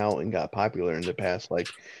came out and got popular in the past like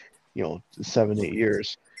 7 8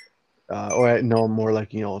 years, or no more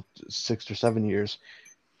like 6 or 7 years.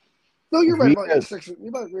 No, you're right We about have, 6. You're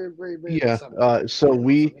about right about yeah. 7. So Right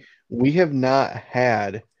about 7. we have not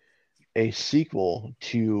had a sequel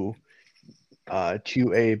to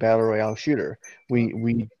a battle royale shooter. We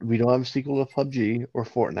don't have a sequel to PUBG or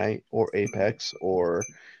Fortnite or Apex or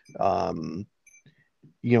um,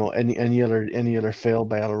 any other failed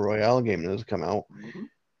battle royale game that has come out. Mm-hmm.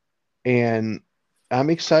 And I'm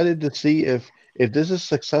excited to see if this is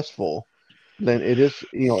successful, then it is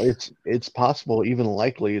it's possible, even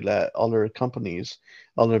likely, that other companies,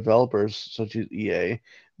 other developers such as EA,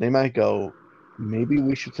 they might go, maybe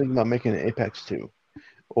we should think about making an Apex 2.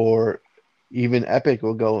 Or even Epic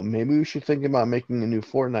will go, maybe we should think about making a new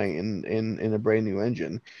Fortnite in a brand new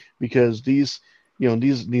engine, because these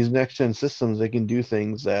next gen systems, they can do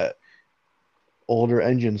things that older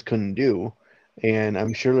engines couldn't do. And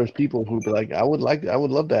I'm sure there's people who'd be like, I would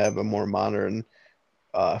love to have a more modern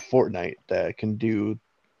Fortnite that can do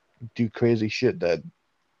crazy shit that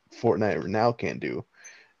Fortnite now can't do.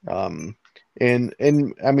 Um, and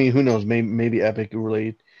I mean, who knows? Maybe Epic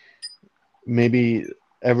really, maybe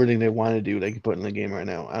everything they want to do they can put in the game right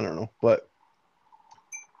now. I don't know, but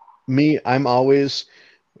I'm always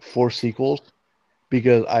for sequels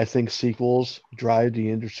because I think sequels drive the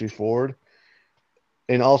industry forward,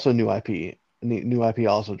 and also new IP. new IP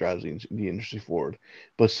also drives the industry forward.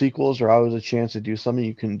 But sequels are always a chance to do something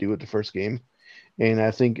you couldn't do with the first game. And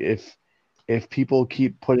I think if people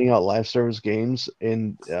keep putting out live service games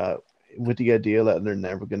and with the idea that they're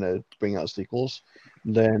never going to bring out sequels,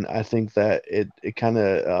 then I think that it kind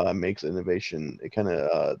of makes innovation. It kind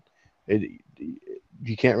of it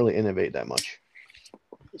you can't really innovate that much.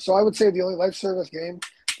 So I would say the only live service game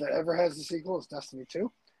that ever has a sequel is Destiny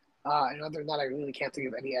 2. And other than that, I really can't think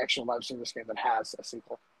of any actual live service game that has a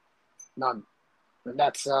sequel. None. And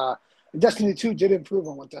that's Destiny 2 did improve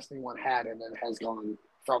on what Destiny 1 had, and then has gone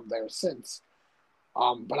from there since.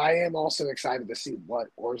 But I am also excited to see what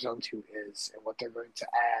Warzone 2 is and what they're going to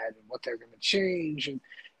add and what they're going to change and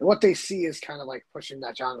what they see is kind of like pushing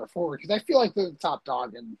that genre forward. Because I feel like they're the top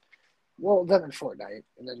dog, and well, them and Fortnite,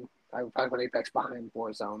 and then I would probably put Apex behind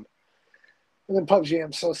Warzone. And then PUBG,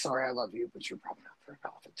 I'm so sorry, I love you, but you're probably not very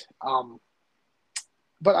relevant.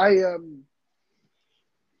 But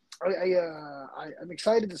I'm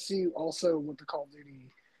excited to see also what the Call of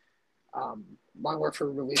Duty Modern Warfare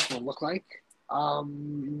release will look like.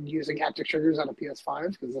 Using haptic triggers on a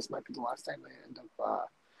PS5, because this might be the last time I end up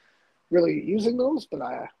really using those, but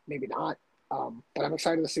maybe not. But I'm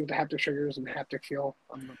excited to see what the haptic triggers and the haptic feel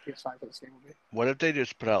on the PS5 for this game will be. What if they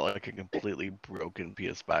just put out like a completely broken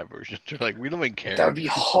PS5 version? They're like, we don't even care. That would be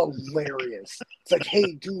hilarious. It's like,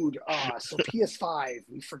 hey, dude, so PS5,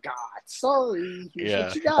 we forgot. Sorry, here's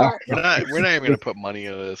what you got. We're not even gonna put money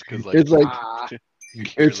into this because like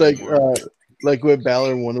it's like with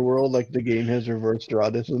Valor Wonderworld, like the game has reverse draw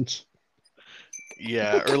distance.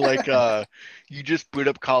 Yeah, or like you just boot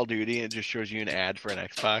up Call of Duty and it just shows you an ad for an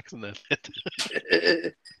Xbox and that's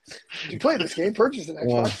it. You play this game, purchase an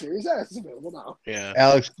Xbox Series S. It's available now. Yeah.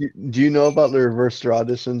 Alex, do you know about the reverse draw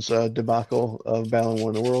distance debacle of Valor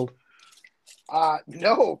Wonderworld?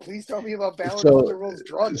 No, please tell me about Valor Wonderworld's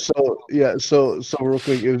draw distance. So real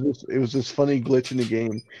quick, it was this funny glitch in the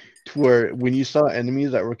game to where when you saw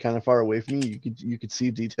enemies that were kind of far away from you could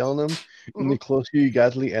see detail in them, and the closer you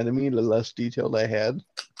got to the enemy, the less detail they had.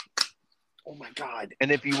 Oh my god!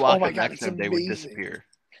 And if you walk up next to them, they would disappear.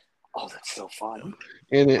 Oh, that's so fun!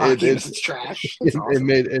 And it's trash.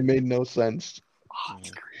 Awesome. It made no sense. Oh,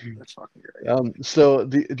 that's great. That's fucking great. So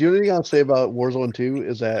the only thing I'll say about Warzone 2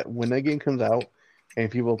 is that when that game comes out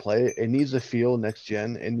and people play it, it needs to feel next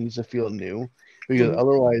gen. It needs to feel new. Because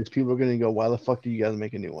otherwise, people are going to go, why the fuck do you guys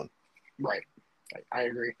make a new one? Right. I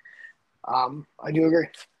agree. I do agree.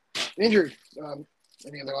 Andrew,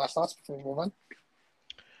 any other last thoughts before we move on?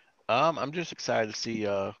 I'm just excited to see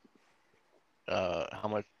how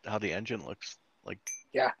the engine looks. Like,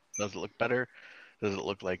 does it look better? Does it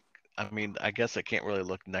look like? I mean, I guess it can't really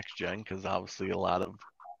look next gen because obviously a lot of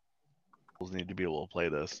people need to be able to play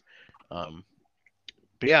this. But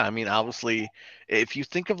yeah, I mean, obviously, if you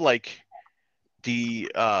think of like the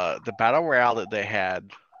battle royale that they had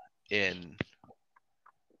in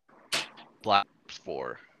Black Ops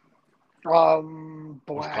 4. Blackout,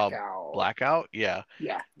 yeah.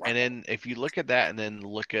 Yeah. And then if you look at that and then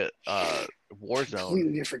look at Warzone,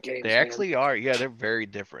 completely different games. They actually are, they're very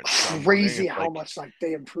different. So crazy how much like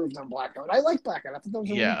they improved on Blackout. I like Blackout. I thought that was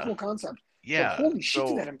a really cool concept. Yeah. But holy shit,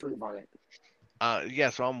 did that improve on it?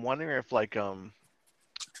 So I'm wondering if like are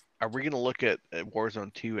we gonna look at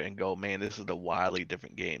Warzone 2 and go, man, this is a wildly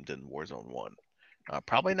different game than Warzone 1?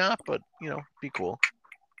 Probably not, but be cool.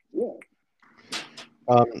 Yeah.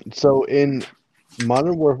 So in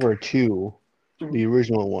Modern Warfare 2, the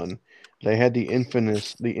original one, they had the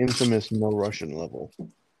infamous no Russian level.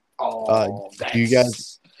 Do you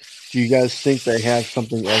guys think they have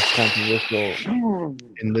something else controversial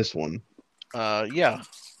in this one? Yeah.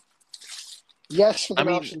 Yes, for the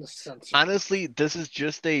option to censor. Honestly, this is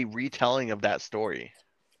just a retelling of that story,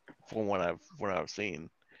 from what I've seen.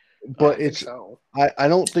 But I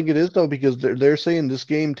don't think it is though, because they're saying this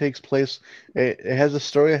game takes place. It has a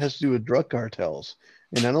story that has to do with drug cartels,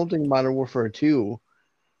 and I don't think Modern Warfare 2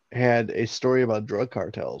 had a story about drug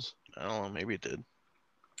cartels. I don't know, maybe it did.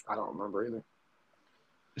 I don't remember either.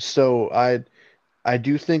 So I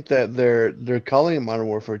do think that they're calling it Modern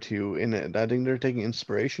Warfare 2, and I think they're taking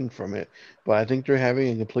inspiration from it, but I think they're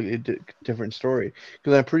having a completely different story,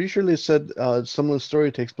 because I'm pretty sure they said some of the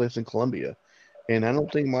story takes place in Colombia. And I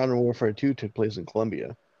don't think Modern Warfare 2 took place in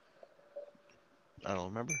Colombia. I don't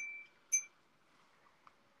remember.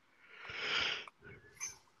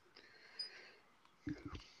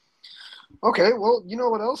 Okay, well, you know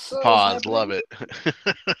what else? Pause. Love it.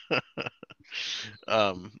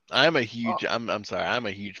 I'm a huge. I'm sorry. I'm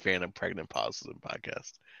a huge fan of pregnant pauses in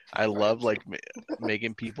podcasts. I love like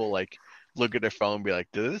making people like look at their phone and be like,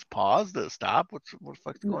 "Did this pause? Did it stop? What the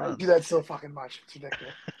fuck's going I on?" do that so fucking much. It's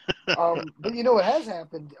ridiculous. But you know what has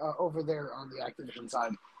happened over there on the Activision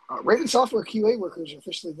side? Raven Software QA workers are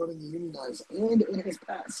officially voting to unionize, and it has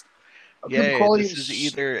passed. A group of Yay! quality, This is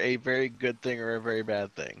either a very good thing or a very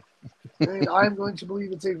bad thing. and I'm going to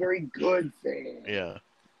believe it's a very good thing. Yeah.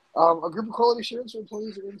 A group of quality assurance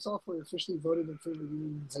employees at Raven Software officially voted in favor of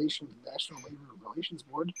unionization with the National Labor Relations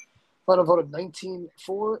Board. Final vote of 19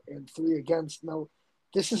 for and 3 against. Now,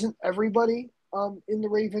 this isn't everybody in the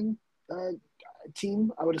Raven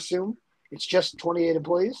team, I would assume. It's just 28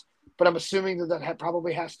 employees, but I'm assuming that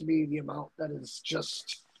probably has to be the amount that is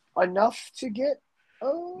just enough to get.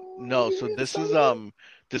 No, so Union started?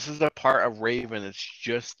 this is a part of Raven. It's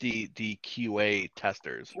just the QA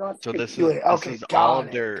testers. No, it's So good this QA. Okay, is all got of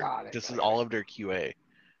it, their got it. this is Okay. all of their QA.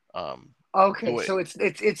 Um, Okay, so it, so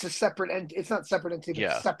it's a separate and it's not separate entity, but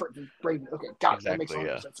yeah, separate from Raven. Okay, got it. That makes exactly,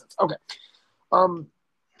 100% yeah. sense. Okay. Um,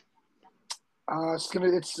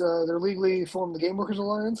 they're legally formed the Game Workers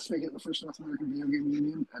Alliance, making it the first North American video game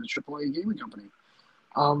union and a AAA gaming company.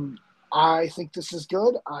 Um, I think this is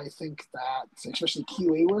good. I think that especially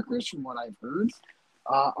QA workers, from what I've heard,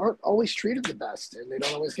 aren't always treated the best, and they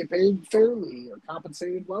don't always get paid fairly or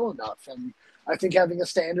compensated well enough. And I think having a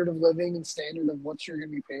standard of living and standard of what you're going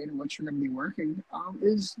to be paid and what you're going to be working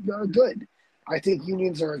is good. I think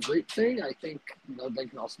unions are a great thing. I think they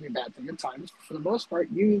can also be a bad thing at times. But for the most part,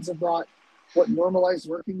 unions have brought what normalized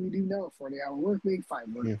working we do now: 40-hour work week,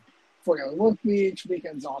 40-hour work week,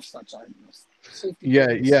 weekends off, such items. Safety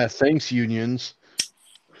first. Yeah. Thanks, unions.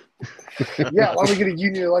 Yeah, why don't we get a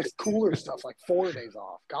union that likes cooler stuff like 4 days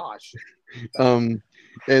off? Gosh. And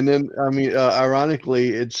then I mean, ironically,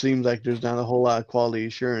 it seems like there's not a whole lot of quality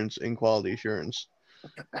assurance in quality assurance.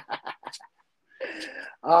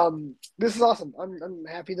 This is awesome. I'm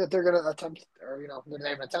happy that they're gonna attempt, or they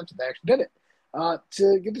haven't attempted, they actually did it.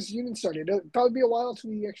 To get this union started. It'll probably be a while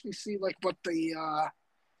till we actually see like what the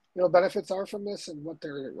benefits are from this and what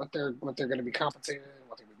they're going to be compensated and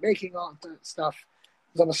what they're going to be making on that stuff.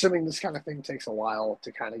 Because I'm assuming this kind of thing takes a while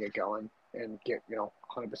to kind of get going and get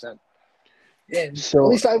 100%. And at So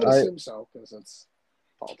least I would assume so because it's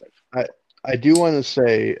politics. I do want to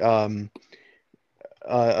say I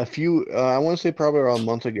want to say probably around a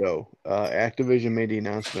month ago, Activision made the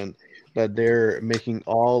announcement that they're making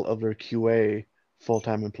all of their QA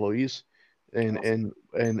full-time employees, and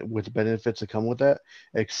Awesome. with benefits that come with that,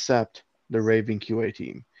 except the Raven QA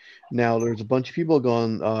team. Now there's a bunch of people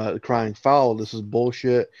going crying foul. This is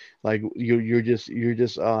bullshit. Like you're just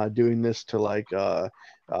doing this to like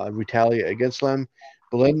retaliate against them.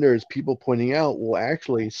 But then there's people pointing out, well,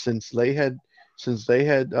 actually, since they had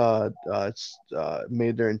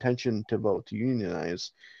made their intention to vote to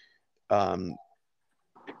unionize, um,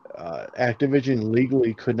 Activision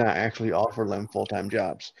legally could not actually offer them full time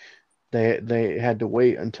jobs. They had to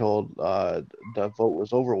wait until the vote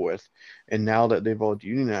was over with, and now that they voted to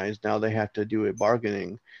unionize, now they have to do a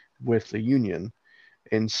bargaining with the union.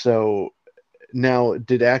 And so now,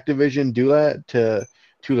 did Activision do that to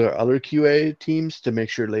their other QA teams to make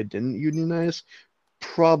sure they didn't unionize?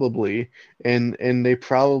 Probably, and they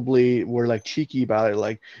probably were like cheeky about it,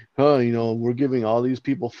 like, oh, we're giving all these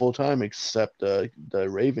people full time except the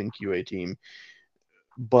Raven QA team.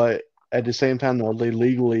 But at the same time, though, they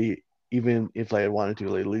legally, even if they had wanted to,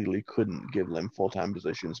 they legally couldn't give them full time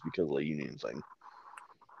positions because of the union thing.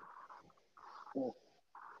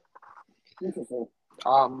 Interesting.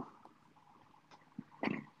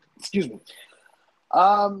 Excuse me.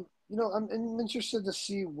 I'm interested to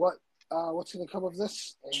see what's going to come of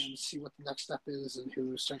this and see what the next step is and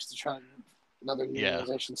who starts to try another Yeah.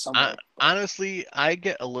 unionization somewhere. Honestly, I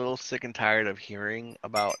get a little sick and tired of hearing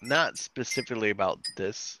about, not specifically about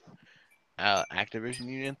this Activision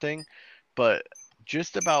Union thing, but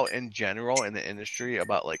just about in general in the industry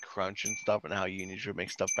about like crunch and stuff and how unions should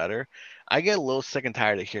make stuff better. I get a little sick and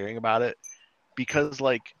tired of hearing about it because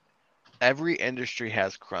like every industry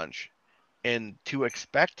has crunch, and to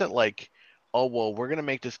expect that like, oh well, we're gonna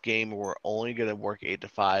make this game where we're only gonna work 8 to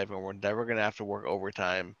 5 and we're never gonna have to work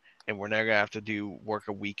overtime and we're never gonna have to do work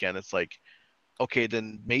a weekend. It's like, okay,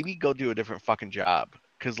 then maybe go do a different fucking job.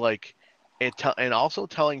 Cause like and also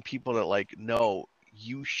telling people that like, no,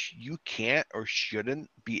 you can't or shouldn't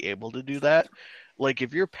be able to do that. Like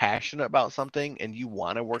if you're passionate about something and you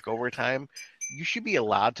want to work overtime, you should be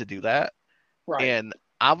allowed to do that. Right. And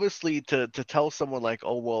obviously to tell someone like,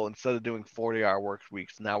 oh well, instead of doing 40-hour work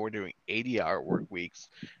weeks, now we're doing 80-hour work weeks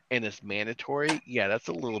and it's mandatory, yeah, that's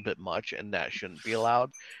a little bit much and that shouldn't be allowed.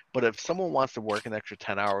 But if someone wants to work an extra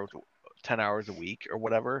 10 hours a week or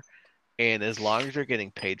whatever, and as long as they're getting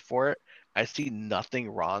paid for it, I see nothing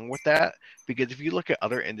wrong with that because if you look at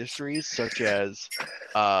other industries such as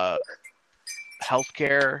uh,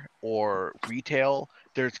 healthcare or retail,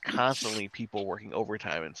 there's constantly people working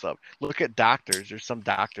overtime and stuff. Look at doctors. There's some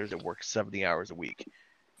doctors that work 70 hours a week.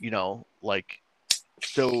 Like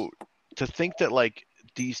so to think that like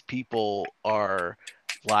these people are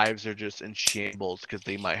lives are just in shambles because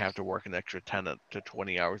they might have to work an extra 10 to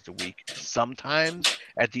 20 hours a week sometimes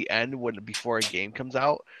at the end when before a game comes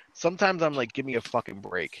out, sometimes I'm like, give me a fucking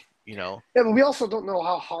break. Yeah, but we also don't know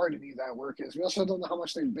how hard any of that work is. We also don't know how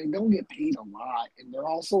much they don't get paid a lot, and they're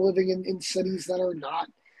also living in cities that are not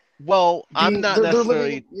Well, being they're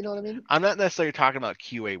living. You know what I mean? I'm not necessarily talking about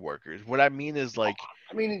QA workers. What I mean is like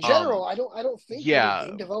I mean, in um general, I don't think that yeah,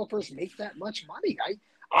 game developers make that much money.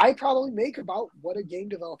 I probably make about what a game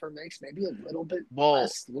developer makes, maybe a little bit well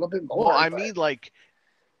less, a little bit well more. I But mean like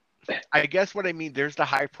I guess what I mean, there's the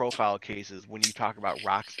high profile cases when you talk about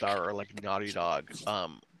Rockstar or like Naughty Dog,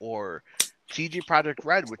 or CG Project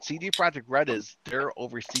Red. What CG Project Red is, they're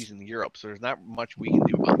overseas in Europe, so there's not much we can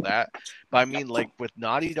do about that. But I mean, like with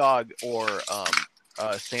Naughty Dog or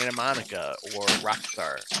Santa Monica or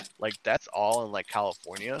Rockstar, like that's all in like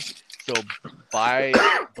California. So by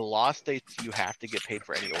the law states, you have to get paid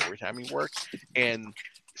for any overtime you work, and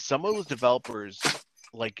some of those developers,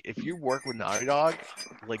 like if you work with Naughty Dog,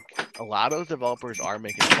 like a lot of those developers are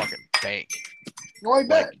making fucking bank. no, I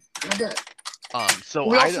bet, Like, I bet. so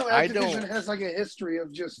We also I Activision don't, has like a history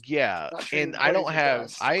of just yeah, not treating and I employees don't with have,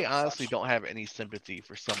 us I and honestly such. don't have any sympathy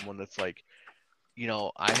for someone that's like,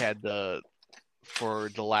 I had for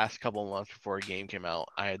the last couple of months before a game came out,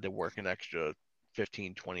 I had to work an extra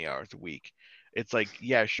 15, 20 hours a week. It's like,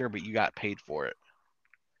 yeah, sure, but you got paid for it,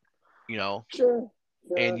 you know, Sure,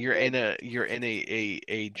 and sure, you're in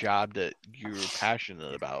a job that you're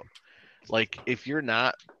passionate about. Like if you're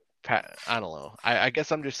not, I don't know. I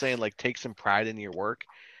guess I'm just saying like take some pride in your work,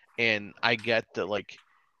 and I get that like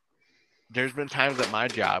there's been times at my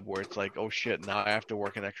job where it's like, oh shit, now I have to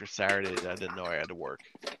work an extra Saturday that I didn't know I had to work.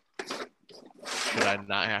 Should I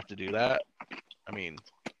not have to do that? I mean,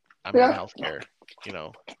 I'm in yeah, healthcare, you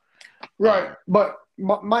know. right. But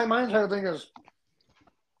my entire thing is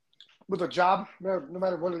with a job, no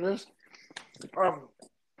matter what it is, um,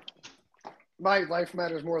 my life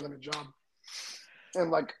matters more than a job,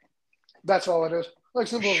 and like that's all it is. Like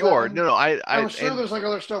simple as that. Sure, And no, I'm sure there's like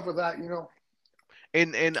other stuff with that.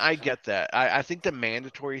 and I get that. I think the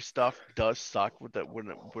mandatory stuff does suck with that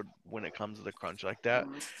when it comes to the crunch like that.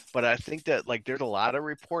 But I think that like there's a lot of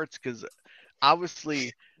reports because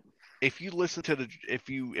obviously if you listen to if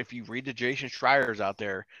you read the Jason Schreiers out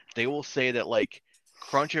there, they will say that like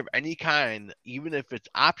crunch of any kind, even if it's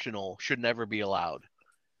optional, should never be allowed.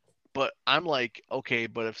 But I'm like, okay,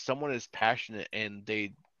 but if someone is passionate and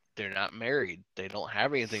they're not married, they don't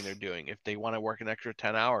have anything they're doing. If they want to work an extra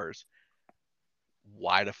 10 hours,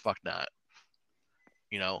 why the fuck not?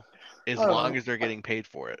 You know, I as don't long know. as they're getting paid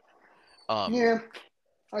for it. Um, Yeah,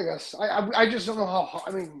 I guess. I just don't know how.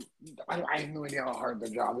 I mean, I have no idea how hard their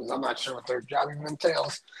job is. I'm not sure what their job even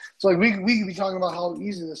entails. So like we could be talking about how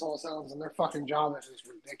easy this all sounds, and their fucking job is just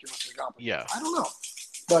ridiculously complicated. yeah, I don't know,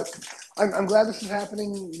 but I'm glad this is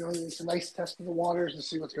happening. It's a nice test of the waters to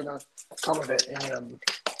see what's gonna come of it, and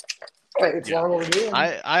it's yeah. long overdue.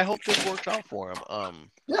 And I hope this works out for him.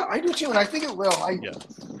 yeah, I do too, and I think it will. Yeah.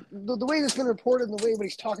 The way it's been reported and the way when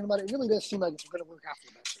he's talking about it, it really does seem like it's going to work out for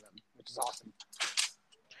the best of them, which is awesome.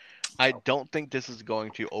 I don't think this is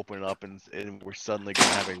going to open up and we're suddenly going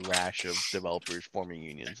to have a rash of developers forming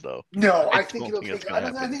unions, though. No, I I think don't it'll think that's take. going to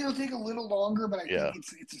I happen. think it'll take a little longer, but I Yeah, think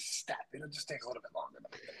it's a step. It'll just take a little bit longer.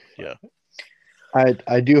 yeah,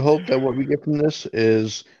 I do hope that what we get from this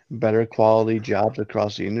is better quality jobs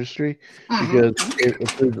across the industry, because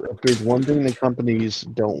if there's one thing that companies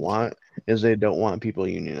don't want is they don't want people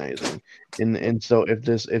unionizing, and so if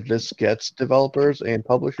this gets developers and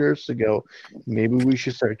publishers to go, maybe we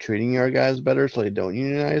should start treating our guys better so they don't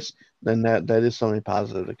unionize, then that is something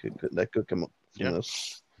positive that could come up from yeah,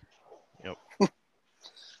 this. yep.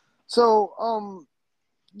 So,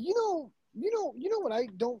 you know what I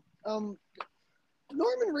don't.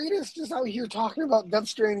 Norman Reedus just out here talking about Death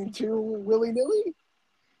Stranding 2 willy nilly.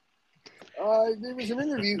 There was an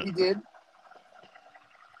interview he did.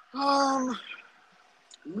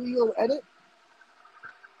 Leo Edit.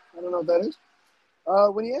 I don't know what that is.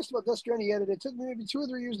 When he asked about Death Stranding, he added, "It took me maybe 2 or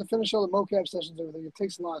 3 years to finish all the mocap sessions and everything. It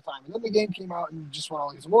takes a lot of time. And then the game came out and just won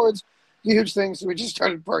all these awards. It's a huge thing, so we just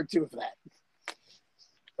started part 2 of that."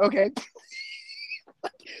 Okay.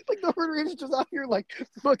 Like Norman Reedus just out here like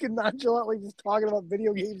fucking nonchalantly just talking about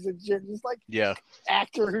video games and shit. Just like Yeah,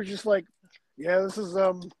 actor who's just like, yeah, this is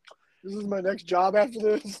This is my next job after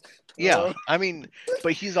this. Yeah, I mean,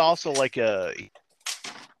 but he's also like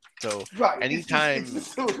so right. anytime, It's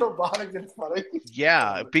just so robotic and funny.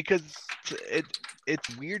 yeah, because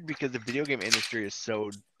it's weird because the video game industry is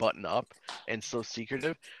so button up and so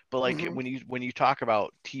secretive. But like when you talk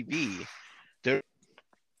about TV, they're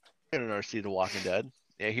gonna see The Walking Dead.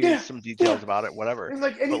 Yeah, here's some details about it, whatever. And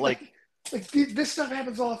like But like this stuff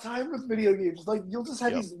happens all the time with video games. Like you'll just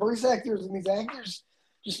have these voice actors and these actors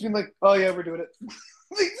just being like, "Oh yeah, we're doing it."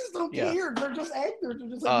 They just don't care. They're just actors. They're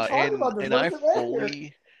just like talking about this.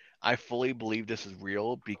 And I fully believe this is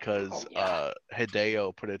real because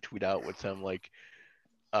Hideo put a tweet out with him like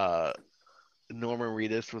Norman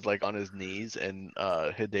Reedus was like on his knees and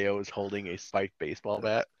Hideo was holding a spiked baseball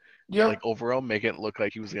bat. Like over him, making it look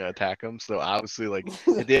like he was gonna attack him. So obviously, like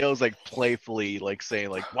Hideo's like playfully like saying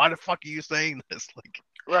like, "Why the fuck are you saying this?" Like,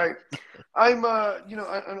 right.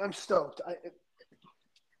 I'm stoked.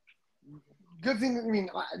 Good thing. I mean,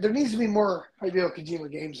 there needs to be more Hideo Kojima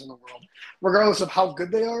games in the world, regardless of how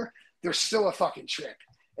good they are. They're still a fucking trip,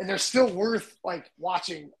 and they're still worth like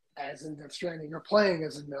watching as in Death Stranding or playing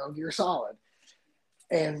as in Metal Gear Solid.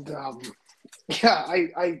 And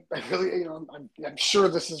I really, I'm sure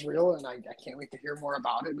this is real, and I can't wait to hear more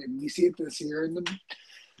about it. Maybe we see it this year in the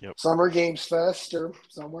Summer Games Fest or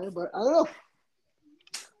somewhere, but I don't know.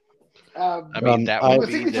 I mean, that would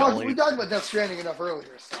be we talked about Death Stranding enough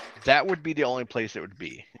earlier. So. That would be the only place it would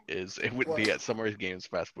be. It would be at Summer Games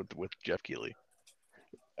Fest with Jeff Keighley.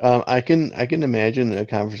 I can imagine a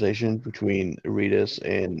conversation between Reedus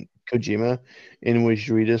and Kojima, in which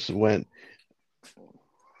Reedus went,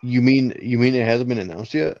 "You mean it hasn't been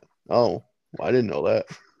announced yet? Oh, well, I didn't know that."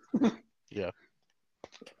 Yeah.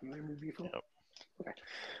 Yep.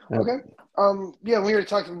 Okay. We already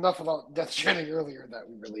talked enough about Death Stranding earlier that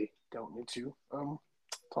we really don't need to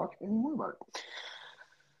talk anymore about it.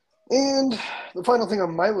 And the final thing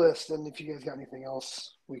on my list, and if you guys got anything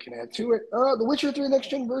else we can add to it, The Witcher 3 Next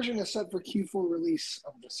Gen version is set for Q4 release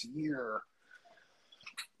of this year.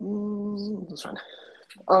 That's fine.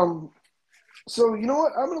 So you know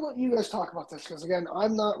what? I'm going to let you guys talk about this because again,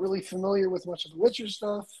 I'm not really familiar with much of the Witcher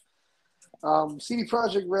stuff. CD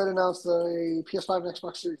Projekt Red announced the PS5 and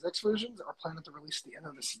Xbox Series X versions are planned to release at the end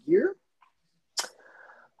of this year.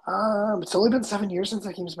 It's only been 7 years since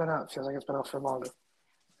that game's been out. It feels like it's been out for longer.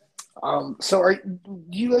 So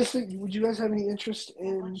do you guys think? Would you guys have any interest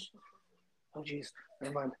in? Oh, geez,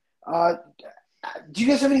 never mind. Do you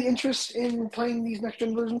guys have any interest in playing these next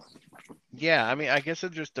gen versions? Yeah, I mean, I guess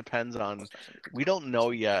it just depends on. We don't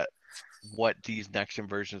know yet what these next gen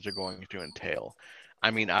versions are going to entail. I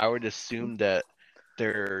mean, I would assume that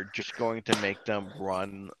they're just going to make them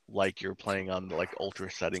run like you're playing on the like ultra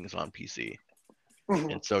settings on PC,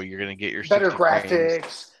 and so you're gonna get your better 60 graphics.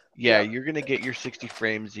 Frames. Yeah, you're gonna get your 60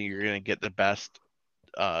 frames, and you're gonna get the best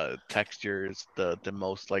textures, the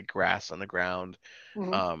most like grass on the ground,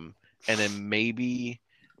 and then maybe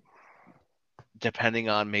depending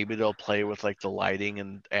on maybe they'll play with like the lighting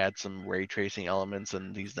and add some ray tracing elements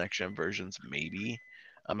in these next gen versions. Maybe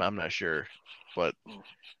I'm not sure, but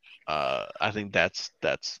I think that's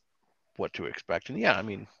what to expect. And yeah, I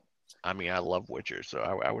mean I love Witcher, so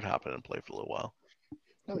I would hop in and play for a little while.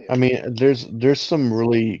 I mean, there's some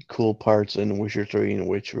really cool parts in Witcher 3 in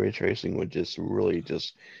which ray tracing would just really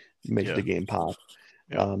just make the game pop.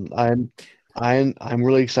 Yeah. I'm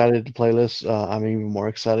really excited to play this. I'm even more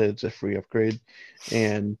excited. It's a free upgrade,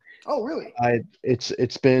 and oh really?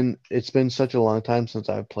 It's been such a long time since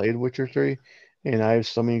I've played Witcher 3, and I have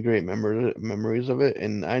so many great memories of it.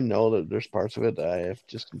 And I know that there's parts of it that I have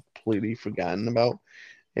just completely forgotten about.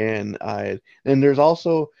 And there's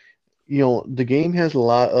also, the game has a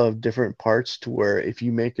lot of different parts to where if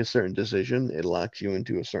you make a certain decision, it locks you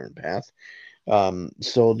into a certain path.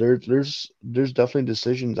 So there's definitely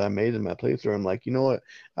decisions I made in my playthrough. I'm like, you know what,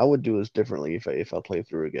 I would do this differently if I play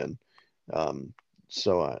through again.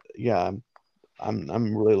 So yeah,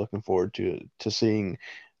 I'm really looking forward to seeing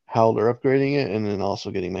how they're upgrading it and then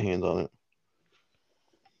also getting my hands on it.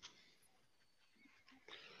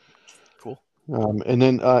 Cool. And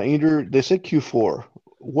then Andrew, they said Q4.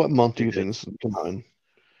 What month do you think this is coming out in?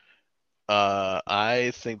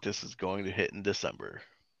 I think this is going to hit in December.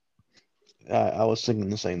 I was thinking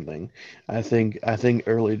the same thing. I think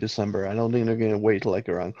early December. I don't think they're going to wait till like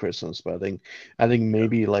around Christmas, but I think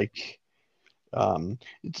maybe like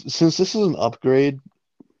since this is an upgrade,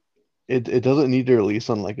 it doesn't need to release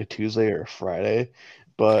on like a Tuesday or a Friday.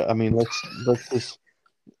 But I mean, let's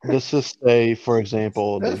just say, for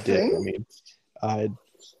example, they did. I mean,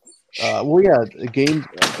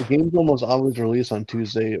 games almost always release on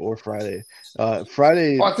Tuesday or Friday.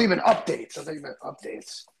 Friday. Oh, I think even updates. I think even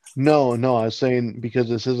updates. No, no, I was saying because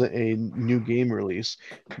this isn't a new game release,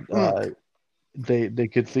 Mm. they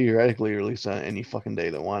could theoretically release on any fucking day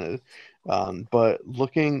they wanted. But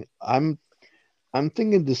I'm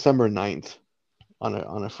thinking December 9th on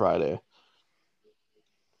a Friday.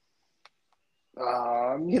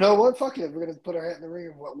 You know what? Fuck it. We're gonna put our hat in the ring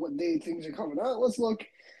of what day things are coming out. Let's look.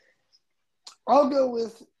 I'll go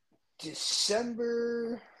with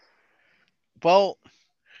December Well,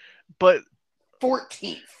 but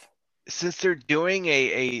 14th. since they're doing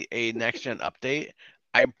a next gen update,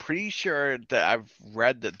 I'm pretty sure that I've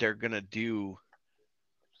read that they're gonna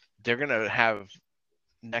have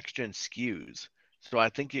next gen SKUs. So I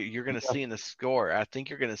think you're gonna Yeah, see in the score. I think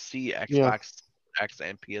you're gonna see yeah, Xbox X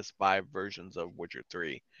and PS5 versions of Witcher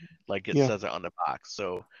 3, like it yeah. says it on the box.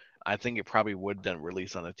 So I think it probably would then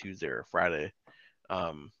release on a Tuesday or Friday.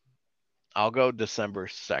 Um, I'll go December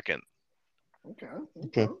 2nd. Okay.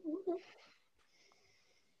 Okay.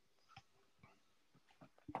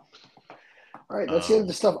 All right, that's the end of Um,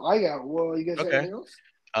 the stuff I got. Well, you guys got okay. anything else?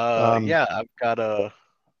 Um, Yeah, I've got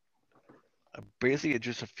basically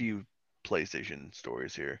just a few PlayStation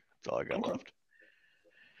stories here. That's all I got Okay. left.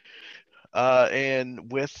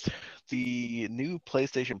 And with the new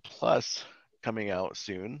PlayStation Plus coming out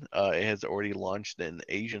soon, it has already launched in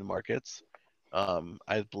Asian markets.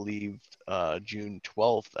 I believe June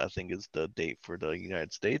 12th, I think, is the date for the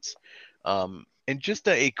United States. And just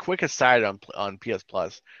a quick aside on PS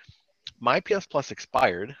Plus, my PS Plus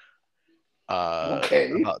expired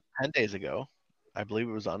Okay. about 10 days ago. I believe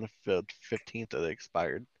it was on the 15th that it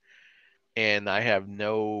expired. And I have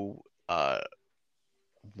no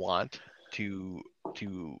want to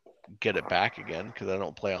get it back again because I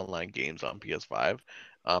don't play online games on PS5.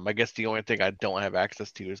 I guess the only thing I don't have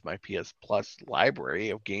access to is my PS Plus library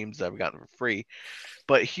of games that I've gotten for free.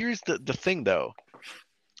 But here's the thing though.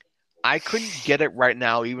 I couldn't get it right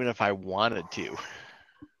now even if I wanted to.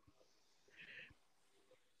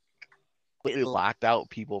 It locked out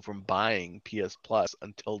people from buying PS Plus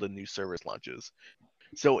until the new service launches.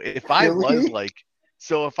 So Really?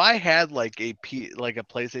 if I had like a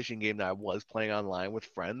PlayStation game that I was playing online with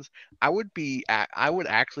friends, I would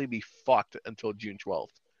actually be fucked until June 12th.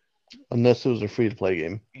 unless it was a free to play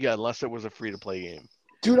game. Yeah, unless it was a free to play game.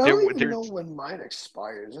 Dude, I don't even There's know when mine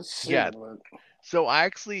expires. That's yeah. soon, but So I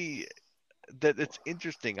actually that it's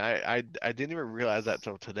interesting. I didn't even realize that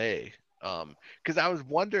till today. Because I was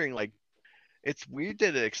wondering like it's weird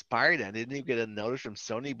that it expired. I didn't even get a notice from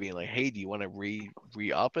Sony being like, "Hey, do you want to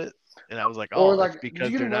re up it?" And I was like, or "Oh, like, it's did you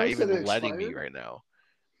because get a they're not notice that even it letting me expired? right now."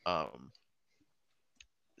 Um,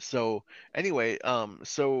 so anyway,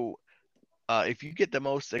 if you get the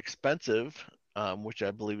most expensive, which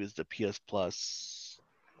I believe is the PS Plus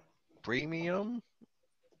Premium,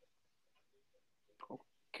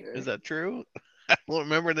 is Okay. that true? I don't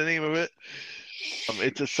remember the name of it.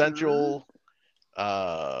 It's Sure.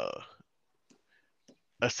 uh,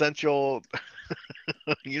 essential.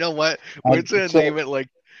 You know what? We're I just gonna so name it like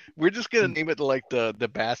we're just gonna name it like the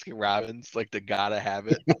Baskin Robbins, like the gotta have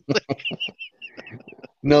it.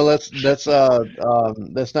 no, that's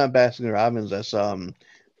not Baskin Robbins. That's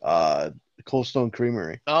uh Cold Stone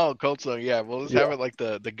Creamery. Oh, Cold Stone, yeah. We'll just Yeah. have it like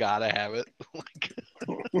the gotta have it.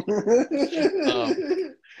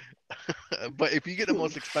 um, but if you get the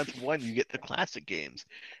most expensive one, you get the classic games.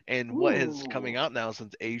 And what is coming Ooh. out now,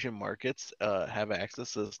 since Asian markets have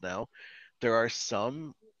access to this now, there are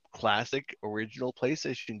some classic original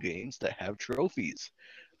PlayStation games that have trophies.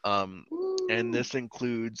 Um, and Ooh. this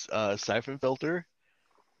includes Siphon Filter.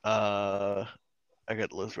 Uh, I got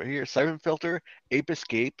the list right here. Siphon Filter, Ape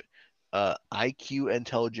Escape, IQ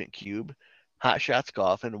Intelligent Cube, Hot Shots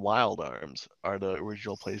Golf, and Wild Arms are the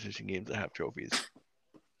original PlayStation games that have trophies.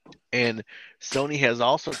 And Sony has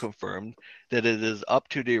also confirmed that it is up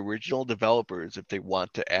to the original developers if they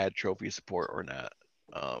want to add trophy support or not.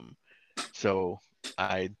 Um, so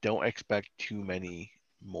I don't expect too many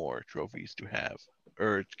more trophies to have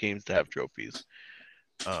or games to have trophies.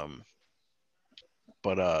 Um,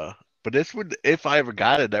 but this would if I ever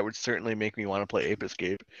got it, that would certainly make me want to play Ape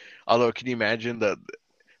Escape. Although, can you imagine the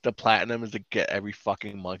platinum is to get every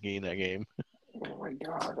fucking monkey in that game? Oh my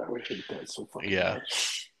god, I would hate that so fucking Yeah.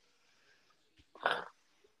 much.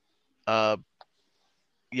 Uh,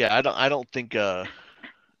 yeah. I don't think I'm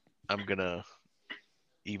gonna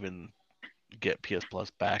even get PS Plus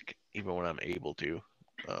back, even when I'm able to.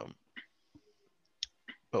 Um,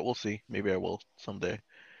 but we'll see. Maybe I will someday.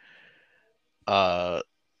 Uh,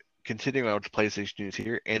 Continuing on with PlayStation news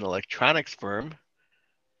here, an electronics firm,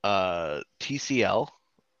 TCL,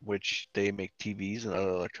 which they make TVs and other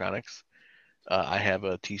electronics. I have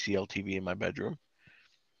a TCL TV in my bedroom.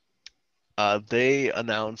 They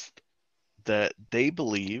announced that they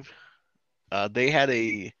believe they had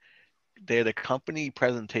a company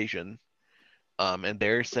presentation, and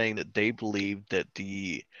they're saying that they believe that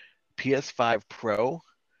the PS5 Pro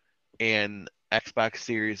and Xbox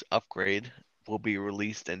Series upgrade will be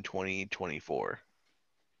released in 2024,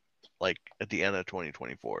 like at the end of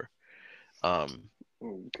 2024. Um,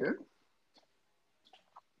 Okay.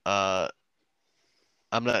 uh,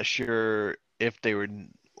 I'm not sure if they were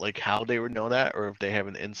like how they would know that, or if they have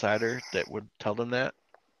an insider that would tell them that.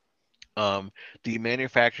 Um, the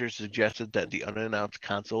manufacturer suggested that the unannounced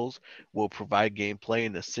consoles will provide gameplay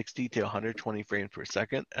in the 60 to 120 frames per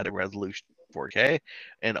second at a resolution 4K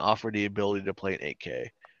and offer the ability to play in 8K.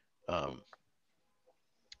 Um,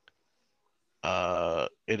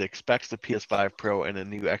 it expects the PS5 Pro and the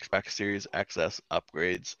new Xbox Series XS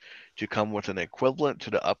upgrades to come with an equivalent to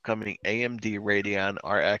the upcoming AMD Radeon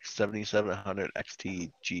RX 7700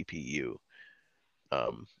 XT GPU.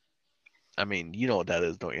 Um, I mean, you know what that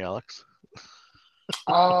is, don't you, Alex?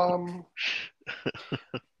 Um,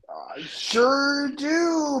 I sure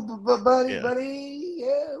do, buddy, Yeah. buddy.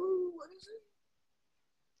 Yeah. What is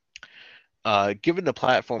it? Given the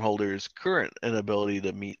platform holders' current inability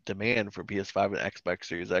to meet demand for PS5 and Xbox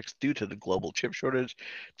Series X due to the global chip shortage,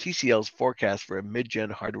 TCL's forecast for a mid-gen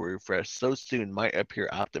hardware refresh so soon might appear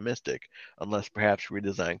optimistic, unless perhaps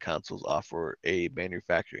redesigned consoles offer a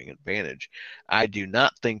manufacturing advantage. I do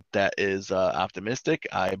not think that is optimistic.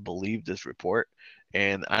 I believe this report,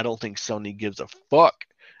 and I don't think Sony gives a fuck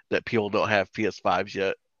that people don't have PS5s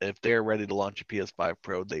yet. If they're ready to launch a PS5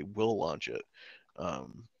 Pro, they will launch it.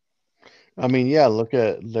 Um, I mean, yeah, look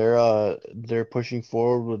at they're pushing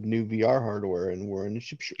forward with new VR hardware, and yeah. we're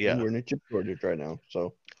in a chip shortage right now.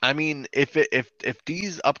 So I mean, if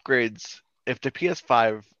these upgrades, if the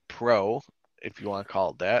PS5 Pro, if you want to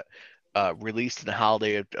call it that, released in the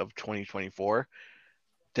holiday of 2024,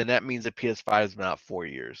 then that means the PS5 has been out 4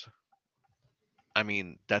 years. I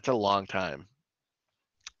mean, that's a long time.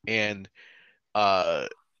 And uh,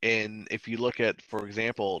 and if you look at, for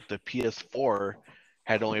example, the PS4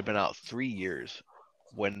 had only been out 3 years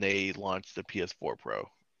when they launched the PS4 Pro.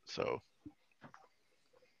 So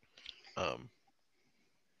um,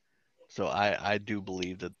 so I do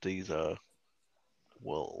believe that these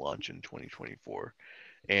will launch in 2024.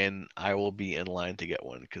 And I will be in line to get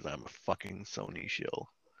one because I'm a fucking Sony shill.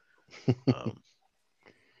 Um,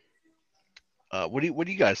 what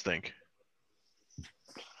do you guys think?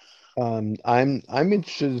 I'm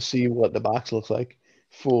interested to see what the box looks like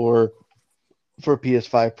for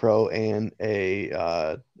PS5 Pro and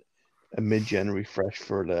a mid-gen refresh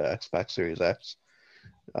for the Xbox Series X.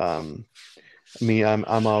 Um, I mean, I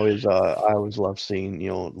always love seeing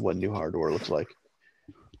what new hardware looks like.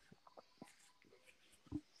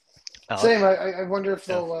 Same. Alex? I wonder if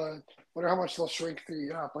Yeah, they'll wonder how much they'll shrink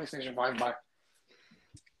the PlayStation 5 by.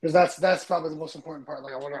 Because that's probably the most important part.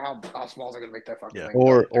 Like, I wonder how small they're gonna make that fucking yeah. thing.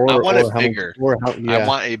 They're, I want Or it how much bigger. or how I yeah,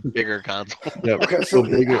 want a bigger console. yep. okay. Go So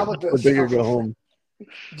bigger, how about go this? bigger, go home.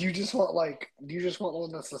 Do you just want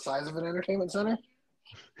one that's the size of an entertainment center?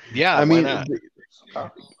 Yeah, I why mean, not? Oh,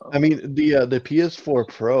 the PS4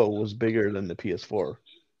 Pro was bigger than the PS4.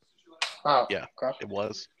 oh, Yeah, okay. it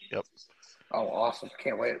was. Yep. Oh, awesome!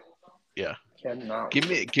 Can't wait. Yeah. Cannot Give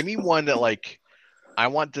me wait. give me one that like I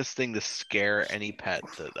want this thing to scare any pet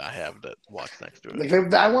that I have that walks next to it.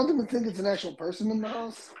 Like, I want them to think it's an actual person in the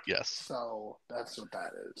house. Yes. So that's what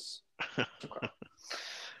that is.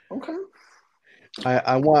 Okay. Okay.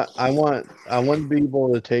 I want to be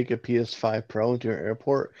able to take a PS5 Pro into an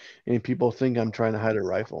airport and people think I'm trying to hide a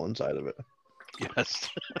rifle inside of it. Yes.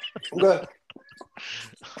 Okay.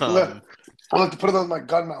 Okay. um. I'll have to put it on my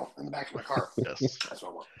gun mount in the back of my car. Yes. That's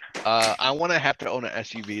what I want. I want to have to own an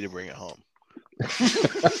SUV to bring it home.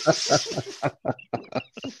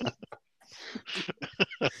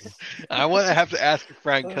 I want to have to ask a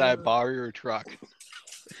friend, can I borrow your truck?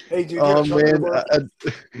 Hey, dude, you got a Oh truck in the man, work?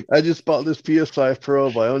 I just bought this PS5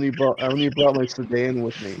 Pro, but I only brought my sedan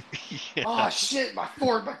with me. Oh Yeah. shit, my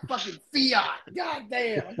fucking Fiat. God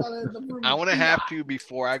damn, I thought I had the room I in want to Fiat. have to,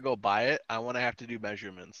 before I go buy it, I want to have to do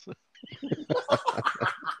measurements.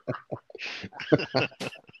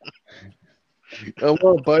 I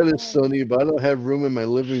want to buy this Sony, but I don't have room in my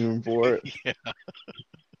living room for it. Yeah.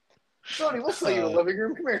 Sony, we'll sell you a Uh, living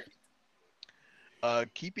room. Come here.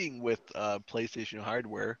 keeping with PlayStation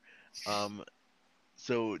hardware, um,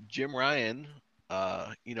 so Jim Ryan,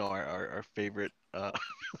 our favorite, our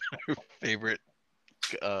favorite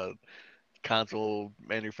uh, console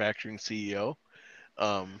manufacturing CEO,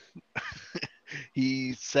 um,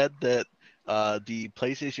 he said that the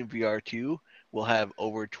PlayStation VR 2 will have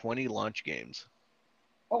over 20 launch games.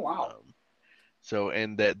 Oh wow. Um, So,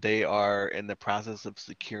 and that they are in the process of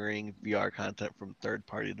securing VR content from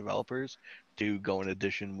third-party developers to go in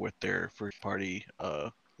addition with their first-party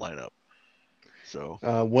lineup. So,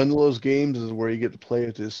 One of those games is where you get to play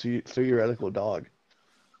with this theoretical dog.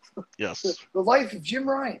 yes, The life of Jim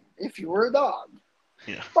Ryan, if you were a dog.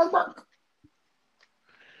 yeah. Bark, bark.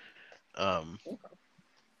 Um,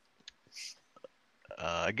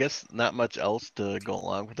 I guess not much else to go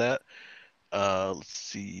along with that. Let's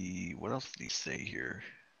see, what else did he say here?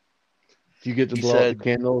 Do you get to He blow out the said,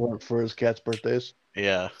 candle for his cat's birthdays?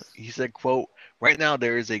 yeah, he said, quote, right now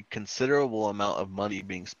there is a considerable amount of money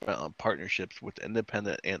being spent on partnerships with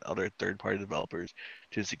independent and other third-party developers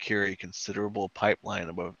to secure a considerable pipeline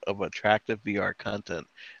of attractive VR content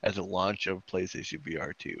as a launch of PlayStation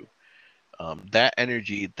VR 2. That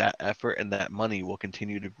energy, that effort, and that money will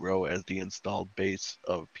continue to grow as the installed base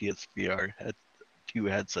of PSVR 2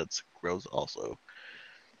 headsets grows also.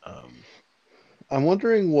 Um, I'm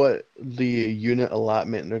wondering what the unit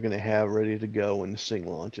allotment they're going to have ready to go when this thing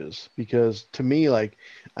launches. Because to me, like,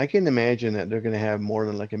 I can imagine that they're going to have more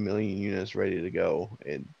than like 1 million units ready to go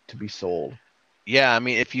and to be sold. yeah, I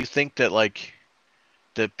mean, if you think that like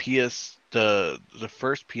the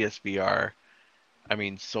first PSVR, I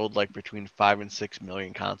mean, sold like between 5 and 6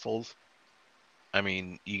 million consoles. I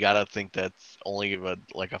mean, you gotta think that's only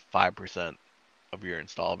like a 5% of your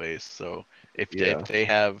install base. So Yeah,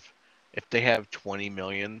 if they have 20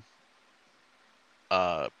 million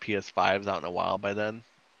PS5s out in a while by then,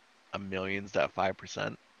 a million's that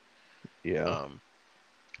 5%. yeah. Um,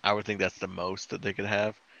 I would think that's the most that they could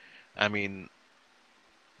have. I mean,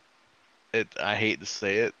 I hate to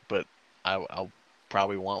say it, but I'll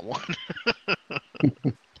probably want one.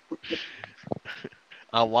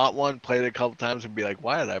 I'll want one, play it a couple times, and be like,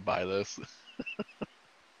 why did I buy this?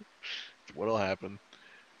 What'll happen?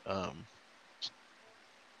 Um,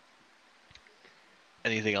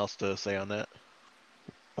 anything else to say on that?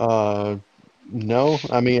 Uh, no,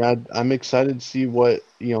 I mean, I'm excited to see what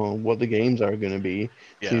what the games are going to be.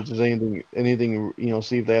 See Yeah, if there's anything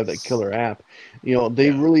see if they have that killer app. They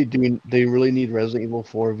yeah, really do. They really need Resident Evil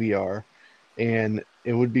 4 VR, and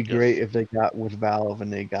it would be great yes. if they got with Valve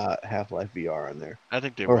and they got Half-Life VR in there, I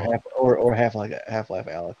think they will. or Half-Life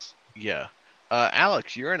Alex. Yeah.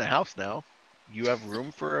 Alex, you're in a house now. You have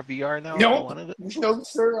room for a VR now if you Nope. wanted it? No,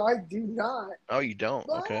 sir, I do not. Oh, you don't?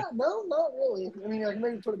 Okay. No, not really. I mean, I can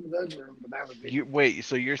maybe put it in the bedroom, but that would be You wait,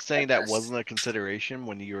 so you're saying at that best. wasn't a consideration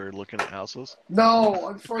when you were looking at houses? No,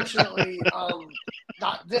 unfortunately,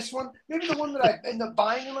 not this one. Maybe the one that I end up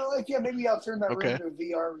buying in my life. Yeah, maybe I'll turn that room Okay. into a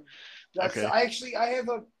VR room. That's Okay.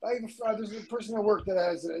 there's a person at work that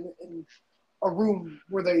has in a room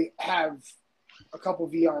where they have a couple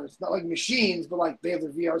VRs, not like machines, but like they have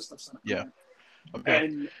their VR stuff set up in Yeah. there. Okay.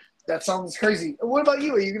 And that sounds crazy. What about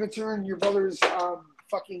you? Are you going to turn your brother's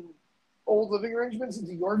fucking old living arrangements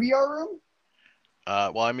into your VR room?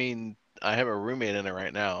 Well, I mean, I have a roommate in it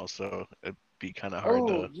right now, so it'd be kind of hard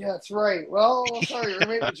Oh, to. yeah, that's right. Well, sorry,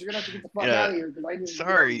 roommate, but you're going to have to get the fuck out Yeah. of here because I need a VR room.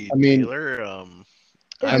 Sorry, I mean, Taylor. I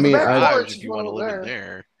Hey, I have there's a a mean, back I garage porch if if you you want want to to live live in there.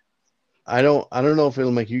 there. I don't know if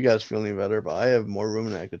it'll make you guys feel any better, but I have more room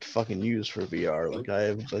than I could fucking use for VR. Like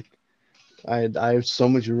I have so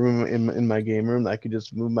much room in my game room that I could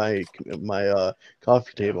just move my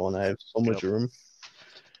coffee Yeah. table, and I have so Yep. much room.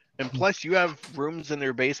 And plus, you have rooms in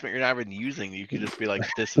your basement you're not even using. You could just be like,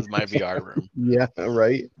 "This is my VR room." Yeah,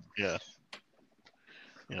 right. Yeah.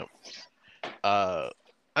 Yep. Uh,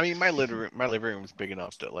 I mean, my living room is big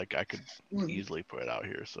enough that like I could Mhm. easily put it out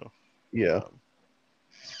here. So, Yeah.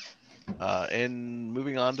 um, and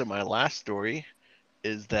moving on to my last story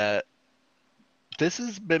is that this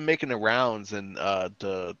has been making the rounds in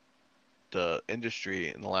the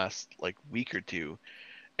industry in the last like week or two,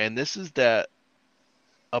 and this is that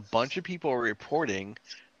a bunch of people are reporting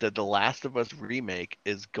that the Last of Us remake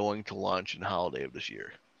is going to launch in holiday of this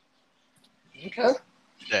year. Okay,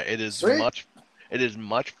 That sweet. it is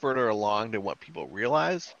much further along than what people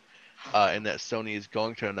realize, and that Sony is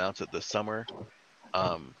going to announce it this summer.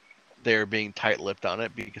 Um, they're being tight-lipped on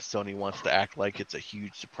it because Sony wants to act like it's a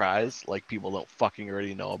huge surprise, like people don't fucking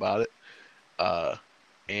already know about it. Uh,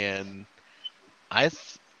 and I,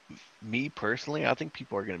 th- me personally, I think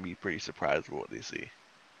people are going to be pretty surprised with what they see.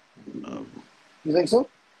 Um, You think so?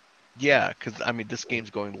 yeah, because I mean, this game's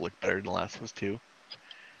going to look better than Last of Us 2.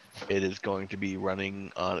 It is going to be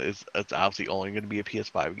running on. It's obviously only going to be a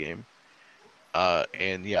PS5 game.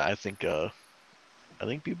 And yeah, I think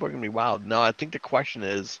people are going to be wild. Now, I think the question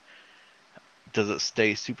is, does it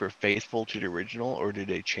stay super faithful to the original, or do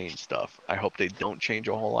they change stuff? I hope they don't change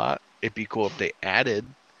a whole lot. It'd be cool if they added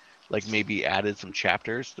like maybe added some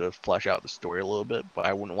chapters to flesh out the story a little bit, but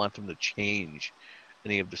I wouldn't want them to change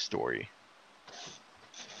any of the story.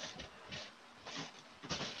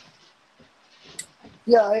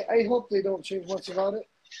 Yeah, I hope they don't change much about it,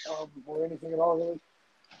 or anything at all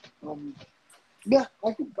really. Yeah,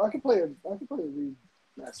 I could play a remastered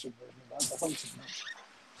version. That's 100%.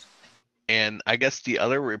 And I guess the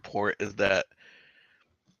other report is that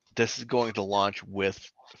this is going to launch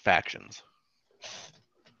with factions.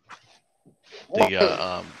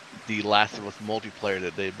 The Last of Us multiplayer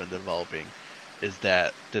that they've been developing is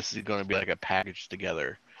that this is going to be like a package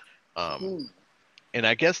together. And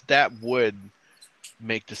I guess that would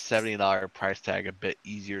make the $70 price tag a bit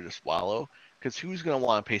easier to swallow, because who's going to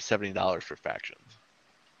want to pay $70 for factions?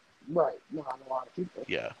 Right, not a lot of people.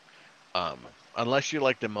 Yeah. Unless you're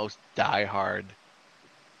like the most diehard.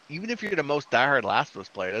 Even if you're the most diehard Last of Us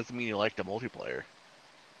player, doesn't mean you like the multiplayer.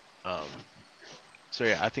 So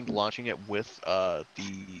yeah, I think launching it with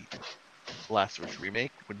the Last of Us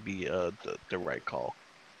remake would be the right call.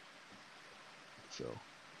 So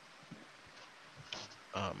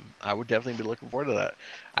I would definitely be looking forward to that.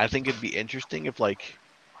 I think it'd be interesting if, like,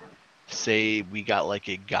 say we got like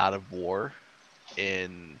a God of War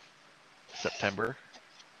in September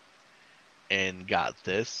and got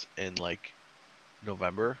this in like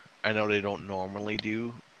November. I know they don't normally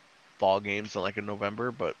do fall games in like in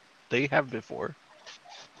November, but they have before.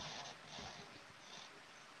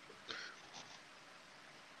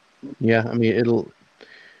 Yeah, I mean it'll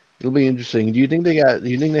be interesting. Do you think they had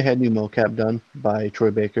new mocap done by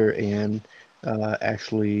Troy Baker and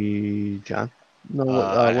Ashley John? No,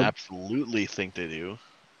 I absolutely think they do.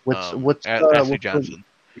 Ashley what's the Johnson.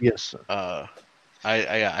 yes.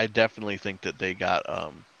 I definitely think that they got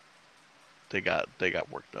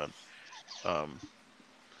work done.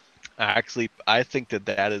 I think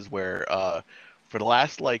that is where for the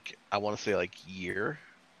last, like, I want to say like year,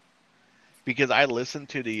 because I listened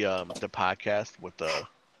to the podcast with the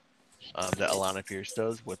that Alana Pierce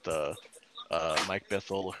does with the Mike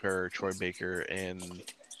Bethel, her, Troy Baker, and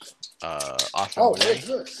Austin Oh, what Winry, is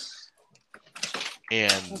this?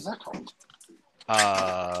 and What's that called?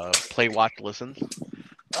 Play Watch Listen.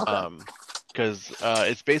 Okay. Because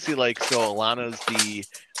it's basically like, so Alana's the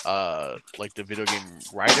like the video game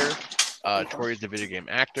writer, Troy's the video game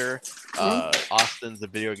actor, Austin's the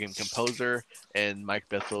video game composer, and Mike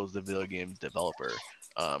Bethel's the video game developer.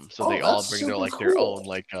 So they all That's bring super their cool. own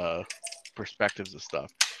like perspectives and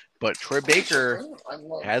stuff. But Troy Baker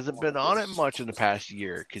hasn't been on it much in the past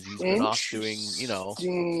year because he's been off doing,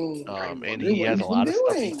 and he has a lot of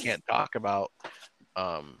stuff he can't talk about.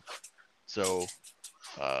 So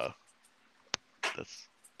that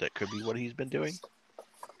could be what he's been doing,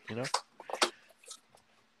 But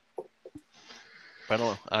I don't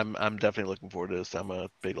know. I'm definitely looking forward to this. I'm a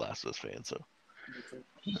big Last of Us fan, so.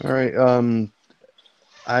 All right.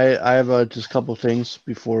 I have just a couple things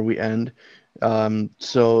before we end.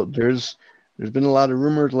 So there's been a lot of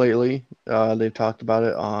rumors lately. They've talked about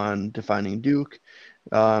it on Defining Duke,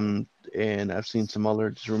 and I've seen some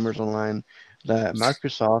other rumors online that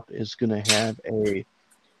Microsoft is going to have a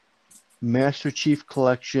Master Chief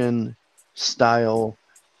Collection style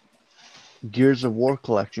Gears of War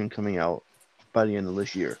collection coming out by the end of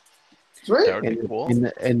this year. That would be cool.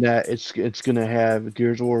 And that it's going to have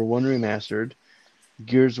Gears of War 1 remastered,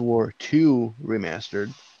 Gears of War 2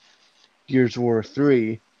 remastered, Gears of War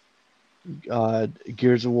 3,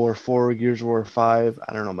 Gears of War 4, Gears of War 5.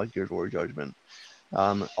 I don't know about Gears of War Judgment.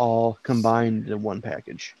 All combined in one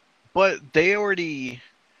package. But they already.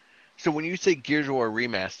 So when you say Gears of War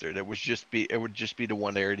remastered, it would just be the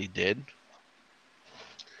one they already did.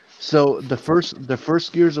 So the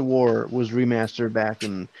first Gears of War was remastered back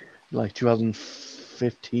in like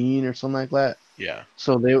 2015 or something like that. Yeah.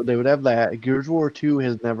 So they would have that. Gears of War 2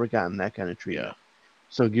 has never gotten that kind of treatment. Yeah.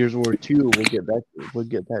 So Gears of War 2 would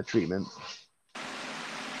get that treatment.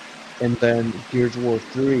 And then Gears of War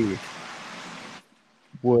 3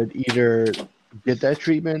 would either get that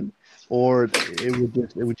treatment or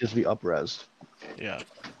it would just be up-resed. Yeah.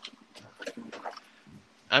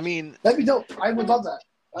 I mean, that'd be dope. I would love that.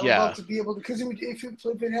 I would Yeah. love to be able to, because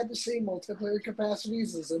if it had the same multiplayer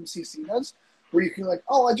capacities as MCC does, where you can like,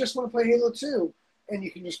 oh, I just want to play Halo 2, and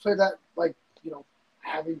you can just play that, like,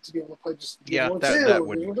 having to be able to play just Halo 2. That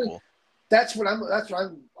would be cool. That's what I'm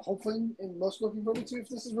hoping and most looking forward to if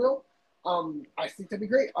this is real. I think that'd be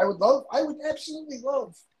great. I would absolutely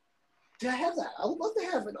love to have that. I would love to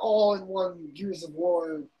have an all-in-one Gears of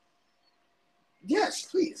War. Yes,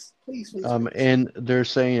 please. And they're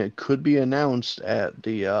saying it could be announced at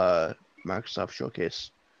the Microsoft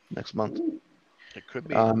Showcase next month. Ooh. It could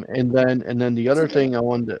be. And then the other thing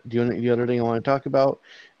the other thing I want to talk about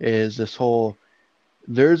is this whole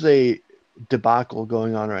there's a debacle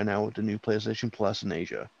going on right now with the new PlayStation Plus in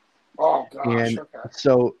Asia. Oh gosh. And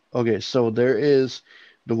Okay. so there is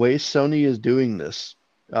the way Sony is doing this,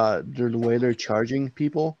 the way they're charging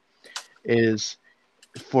people is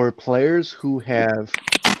for players who have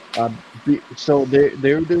so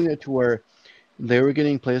they were doing it to where they were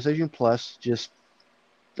getting PlayStation Plus, just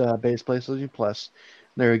the base PlayStation Plus.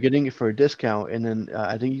 They were getting it for a discount, and then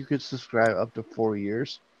I think you could subscribe up to 4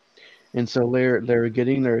 years. And so they're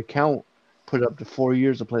getting their account put up to 4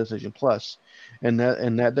 years of PlayStation Plus,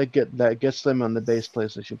 that gets them on the base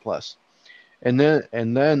PlayStation Plus. And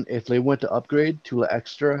then if they went to upgrade to the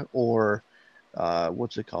extra or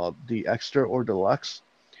what's it called, the extra or deluxe,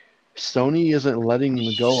 Sony isn't letting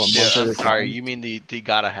them go a Yeah, month at I'm a sorry. time. You mean the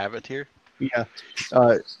gotta have it here? Yeah,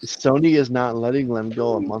 Sony is not letting them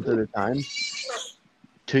go a month at a time.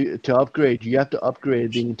 To upgrade, you have to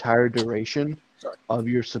upgrade the entire duration Sorry. of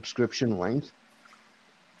your subscription length,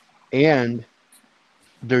 and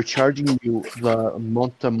they're charging you the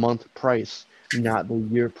month-to-month price, not the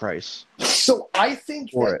year price So I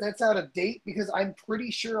think for that it. that's out of date because I'm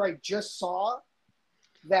pretty sure I just saw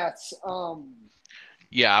that.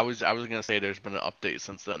 Yeah, I was gonna say there's been an update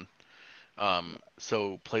since then.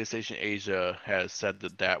 So PlayStation Asia has said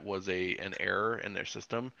that that was an error in their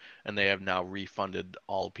system, and they have now refunded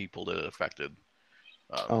all people that it affected.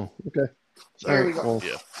 Um, Oh, okay. All There right. we go. Well,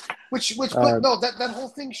 yeah, But uh, no, that whole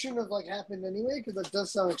thing shouldn't have like happened anyway because that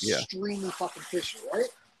does sound yeah. extremely fucking fishy, right?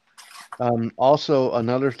 Also,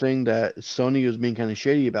 another thing that Sony was being kind of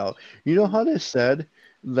shady about. You know how they said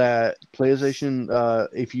that PlayStation,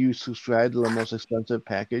 if you subscribe to the most expensive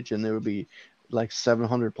package, and there would be like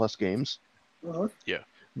 700 plus games. Uh-huh. yeah.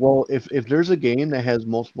 Well, if there's a game that has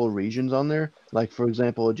multiple regions on there, like for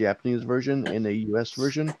example a Japanese version and a US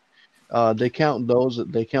version, they count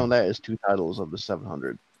that as two titles of the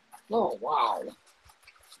 700. Oh wow.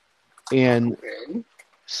 And Okay.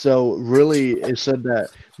 so really it said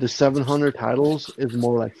that the 700 titles is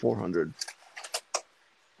more like 400.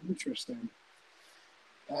 Interesting.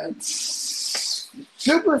 That's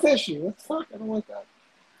super fishy. What the fuck? I don't like that.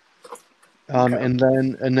 Okay.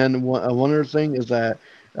 And then one other thing is that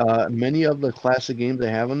many of the classic games they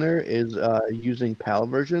have on there is using PAL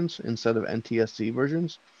versions instead of NTSC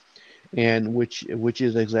versions, and which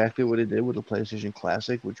is exactly what it did with the PlayStation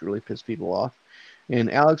Classic, which really pissed people off.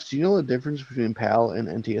 And Alex, do you know the difference between PAL and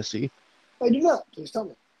NTSC? I do not. Please tell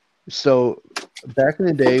me. So back in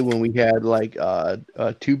the day when we had like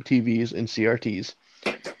tube TVs and CRTs,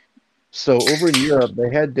 so over in Europe they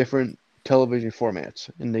had different television formats,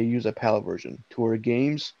 and they use a PAL version to where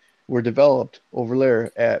games were developed over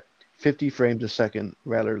there at 50 frames a second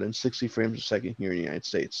rather than 60 frames a second here in the United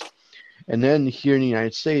States. And then here in the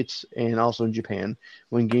United States and also in Japan,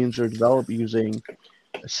 when games are developed using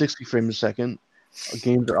 60 frames a second,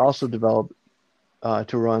 games are also developed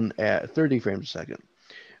to run at 30 frames a second.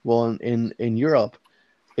 Well, in Europe,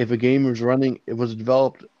 if a game it was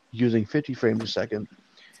developed using 50 frames a second,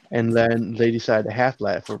 and then they decide to half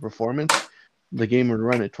that for performance, the game would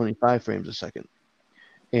run at 25 frames a second.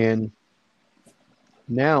 And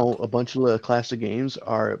now a bunch of the classic games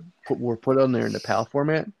were put on there in the PAL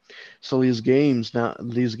format. So these games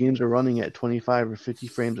are running at 25 or 50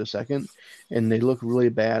 frames a second, and they look really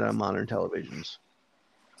bad on modern televisions.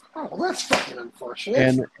 Oh, well, that's fucking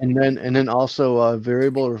unfortunate. And then also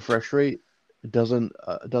variable refresh rate doesn't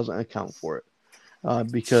account for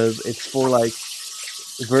it because it's for like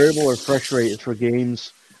variable refresh rate is for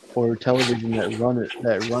games or television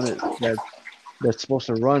that's supposed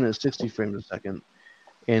to run at 60 frames a second,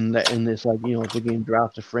 and it's like if the game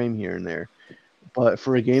drops a frame here and there. But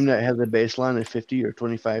for a game that has a baseline of 50 or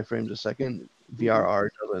 25 frames a second, Mhm. VRR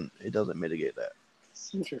doesn't mitigate that.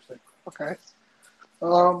 Interesting. Okay.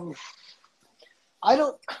 Um, I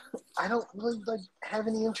don't, I don't really like have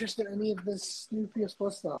any interest in any of this new PS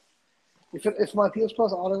Plus stuff. If my PS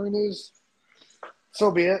Plus auto renews, so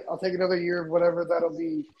be it. I'll take another year of whatever that'll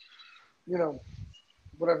be. You know,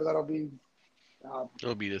 whatever that'll be.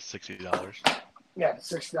 It'll be the $60. Yeah, the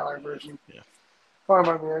 $60 version. Yeah. Fine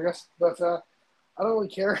by me, I guess. But I don't really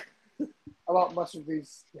care about much of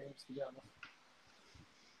these games, to be honest.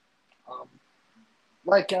 Um,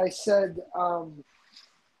 like I said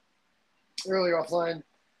earlier offline,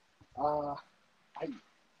 uh,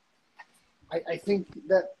 I, I think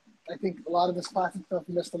a lot of this classic stuff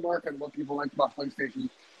missed the mark on what people like about PlayStation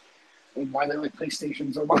and why they like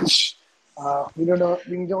PlayStation so much. We don't know.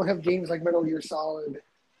 We don't have games like Metal Gear Solid,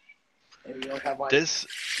 and we don't have like.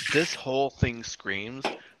 This whole thing screams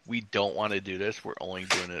we don't want to do this. We're only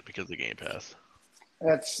doing it because of Game Pass.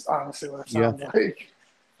 That's honestly what it sounds like.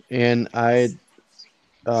 And I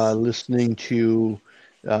listening to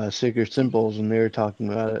Sacred Symbols, and they were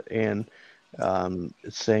talking about it, and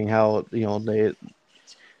saying how they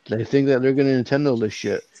think that they're going to Nintendo this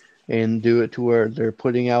shit and do it to where they're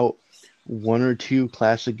putting out 1 or 2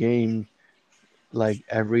 classic games like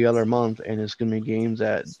every other month, and it's going to be games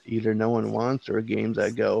that either no one wants or games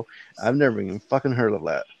that go, I've never even fucking heard of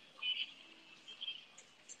that.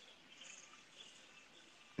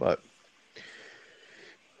 But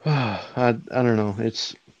I don't know.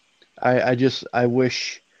 I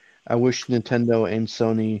wish Nintendo and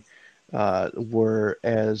Sony were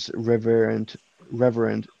as reverent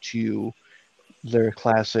to their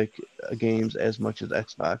classic games as much as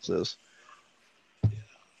Xbox is.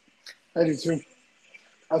 I do too.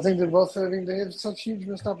 I think they have such huge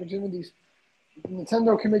missed opportunities.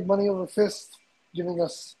 Nintendo can make money over fist, giving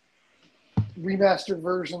us remastered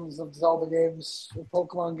versions of Zelda games, or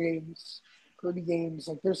Pokemon games, Kirby games.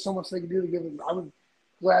 Like, there's so much they can do to give them. I would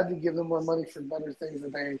gladly give them more money for better things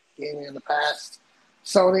that they gave me in the past.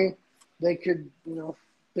 Sony, they could,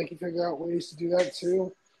 they could figure out ways to do that too.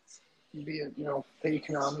 Be it, pay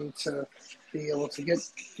Konami to be able to get,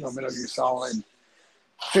 Metal Gear Solid.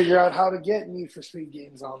 Figure out how to get Need for Speed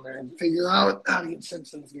games on there, and figure out how to get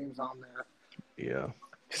Simpsons games on there. Yeah,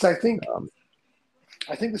 because I think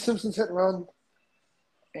the Simpsons Hit and Run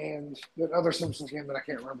and the other Simpsons game that I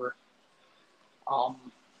can't remember. I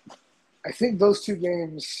think those 2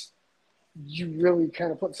 games you really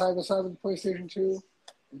kind of put side by side with the PlayStation 2,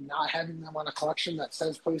 and not having them on a collection that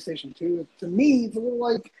says PlayStation 2. To me, it's a little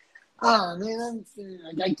like, man,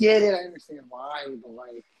 I get it, I understand why, but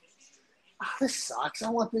like, this sucks. I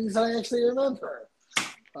want things that I actually remember.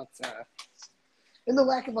 But and the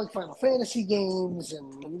lack of like Final Fantasy games,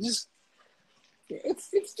 and just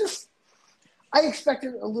it's just, I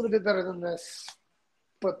expected a little bit better than this,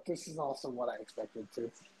 but this is also what I expected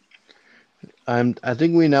too. I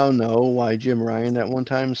think we now know why Jim Ryan at one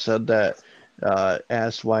time said that,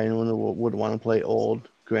 asked why anyone would want to play old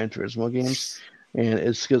Gran Turismo games, and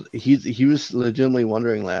it's because he was legitimately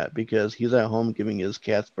wondering that because he's at home giving his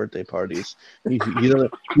cat's birthday parties. He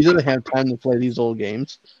doesn't have time to play these old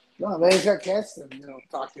games. No, man, he's got cats to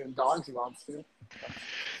talk to, and dogs he wants to.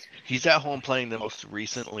 He's at home playing the most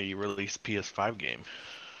recently released PS5 game.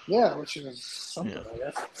 Yeah, which is something, I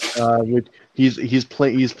guess. He's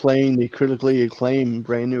playing the critically acclaimed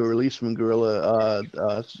brand new release from Guerrilla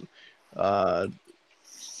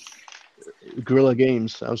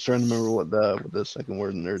Games. I was trying to remember what the second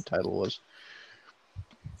word in their title was.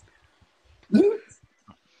 All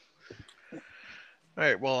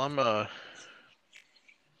right, well, I'm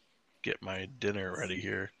get my dinner ready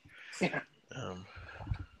here. Yeah.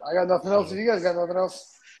 I got nothing else. If you guys got nothing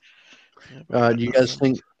else, do you guys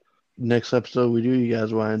think next episode we do? You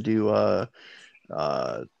guys want to do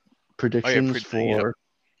predictions for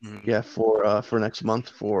next month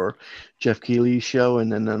for Jeff Keighley's show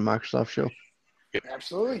and then the Microsoft show? Yep.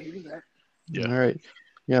 Absolutely, you do that. Yeah. All right.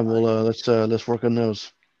 Yeah. Well, let's work on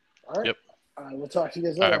those. All right. Yep. We'll talk to you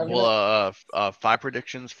guys later. All right. Well, 5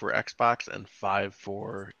 predictions for Xbox and 5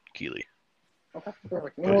 for Keighley. Okay,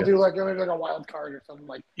 perfect. And we'll do like a wild card or something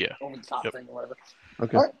like over the top thing or whatever.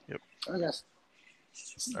 Okay. All right. Yep. I guess.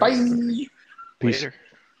 All Bye. Right. Peace. Later.